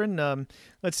Texas Lutheran.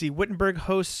 Let's see. Wittenberg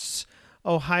hosts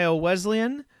Ohio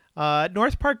Wesleyan.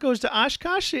 North Park goes to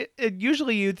Oshkosh.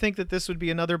 Usually you'd think that this would be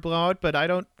another blowout, but I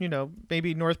don't,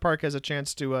 maybe North Park has a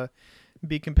chance to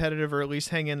be competitive or at least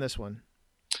hang in this one.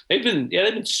 They've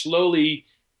been slowly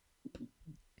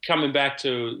coming back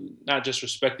to not just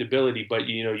respectability, but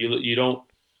you don't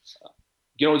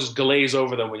just glaze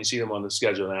over them when you see them on the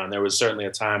schedule now. And there was certainly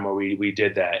a time where we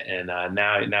did that, and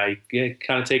now you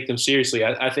kind of take them seriously.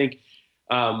 I think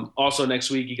also next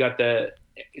week you got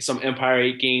some Empire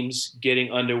 8 games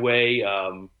getting underway.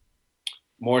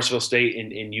 Morrisville State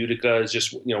in Utica is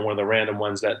just one of the random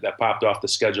ones that popped off the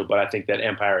schedule. But I think that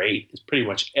Empire 8 is pretty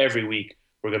much every week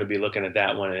we're going to be looking at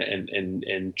that one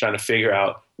and trying to figure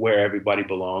out where everybody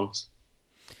belongs.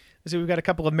 So we've got a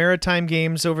couple of Maritime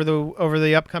games over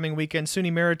the upcoming weekend.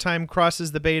 SUNY Maritime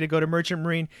crosses the bay to go to Merchant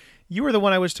Marine. You were the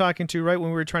one I was talking to, right, when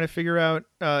we were trying to figure out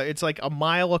it's like a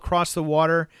mile across the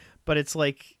water, but it's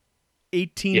like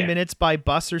 18 minutes by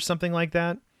bus or something like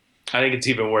that. I think it's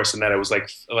even worse than that. It was like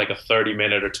a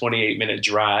 30-minute or 28-minute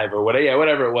drive or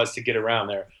whatever it was to get around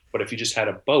there. But if you just had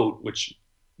a boat, which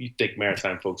you'd think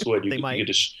Maritime folks would, you could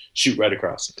just shoot right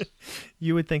across.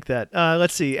 You would think that.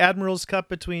 Let's see. Admirals Cup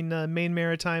between Maine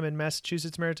Maritime and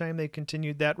Massachusetts Maritime. They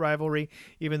continued that rivalry,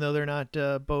 even though they're not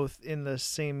both in the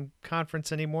same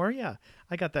conference anymore. Yeah,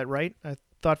 I got that right. I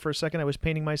thought for a second I was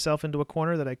painting myself into a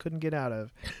corner that I couldn't get out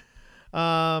of.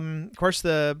 Of course,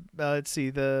 the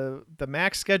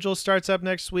MAC schedule starts up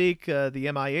next week. The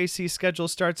MIAC schedule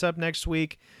starts up next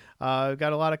week. We've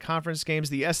got a lot of conference games.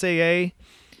 The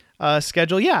SAA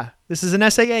schedule. Yeah, this is an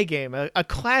SAA game, a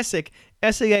classic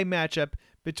SAA matchup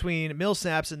between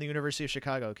Millsaps and the University of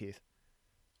Chicago, Keith.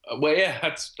 Well,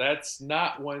 yeah, that's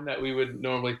not one that we would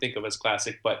normally think of as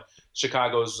classic, but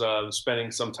Chicago's spending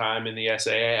some time in the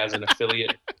SAA as an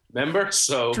affiliate member,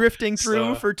 so drifting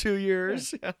through for 2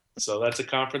 years. Yeah. So that's a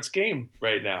conference game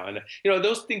right now, and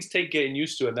those things take getting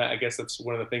used to, and that I guess that's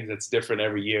one of the things that's different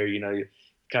every year. You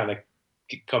kind of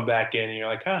come back in, and you're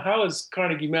like, how is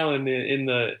Carnegie Mellon in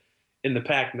the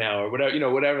pack now, or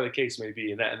whatever, whatever the case may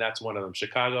be, and that's one of them.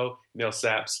 Chicago,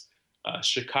 Millsaps.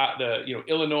 Chicago,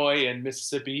 Illinois and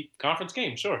Mississippi conference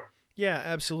game, sure. Yeah,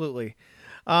 absolutely.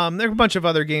 There are a bunch of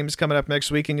other games coming up next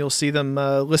week, and you'll see them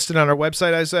listed on our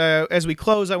website. As we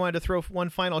close, I wanted to throw one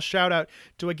final shout out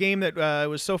to a game that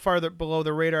was so far below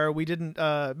the radar we didn't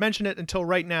mention it until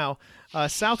right now.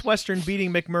 Southwestern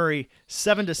beating McMurray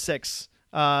 7-6.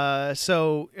 As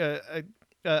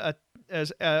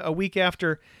a week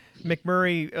after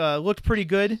McMurray looked pretty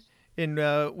good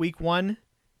in week 1.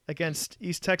 Against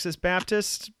East Texas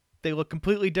Baptist, they look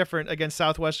completely different against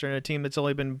Southwestern, a team that's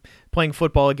only been playing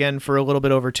football again for a little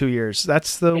bit over 2 years.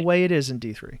 That's the way it is in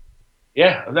D3.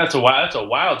 Yeah, that's a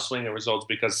wild swing of results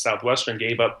because Southwestern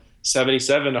gave up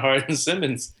 77 to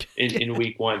Hardin-Simmons in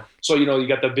week 1. So you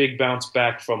got the big bounce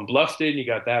back from Bluffton. You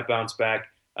got that bounce back.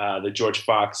 The George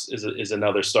Fox is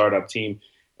another startup team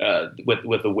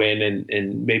with a win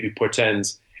and maybe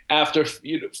portends. After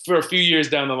for a few years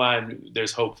down the line,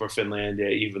 there's hope for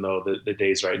Finlandia, even though the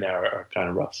days right now are kind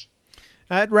of rough.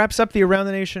 That wraps up the Around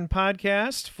the Nation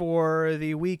podcast for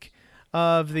the week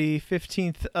of the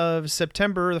 15th of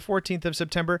September, the 14th of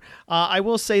September. I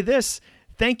will say this.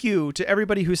 Thank you to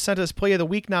everybody who sent us Play of the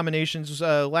Week nominations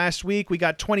last week. We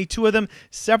got 22 of them,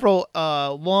 several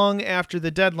long after the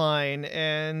deadline.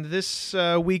 And this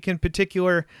week in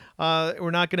particular, we're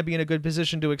not going to be in a good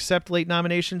position to accept late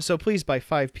nominations. So please, by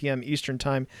 5 p.m. Eastern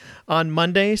time on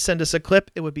Monday, send us a clip.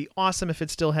 It would be awesome if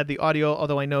it still had the audio,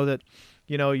 although I know that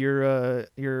your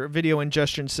video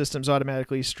ingestion systems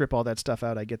automatically strip all that stuff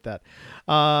out. I get that.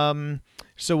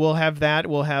 So we'll have that.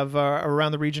 We'll have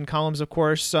Around the Region columns, of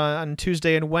course, on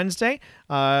Tuesday and Wednesday.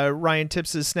 Ryan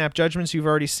Tips' Snap Judgments you've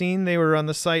already seen. They were on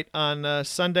the site on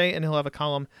Sunday, and he'll have a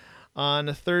column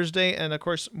on Thursday. And, of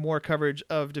course, more coverage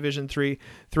of Division III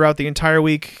throughout the entire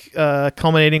week,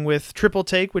 culminating with Triple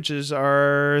Take, which is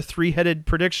our three-headed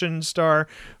prediction star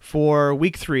for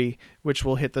Week 3, which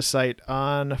will hit the site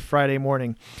on Friday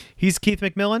morning. He's Keith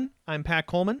McMillan. I'm Pat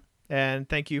Coleman, and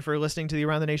thank you for listening to the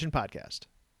Around the Nation podcast.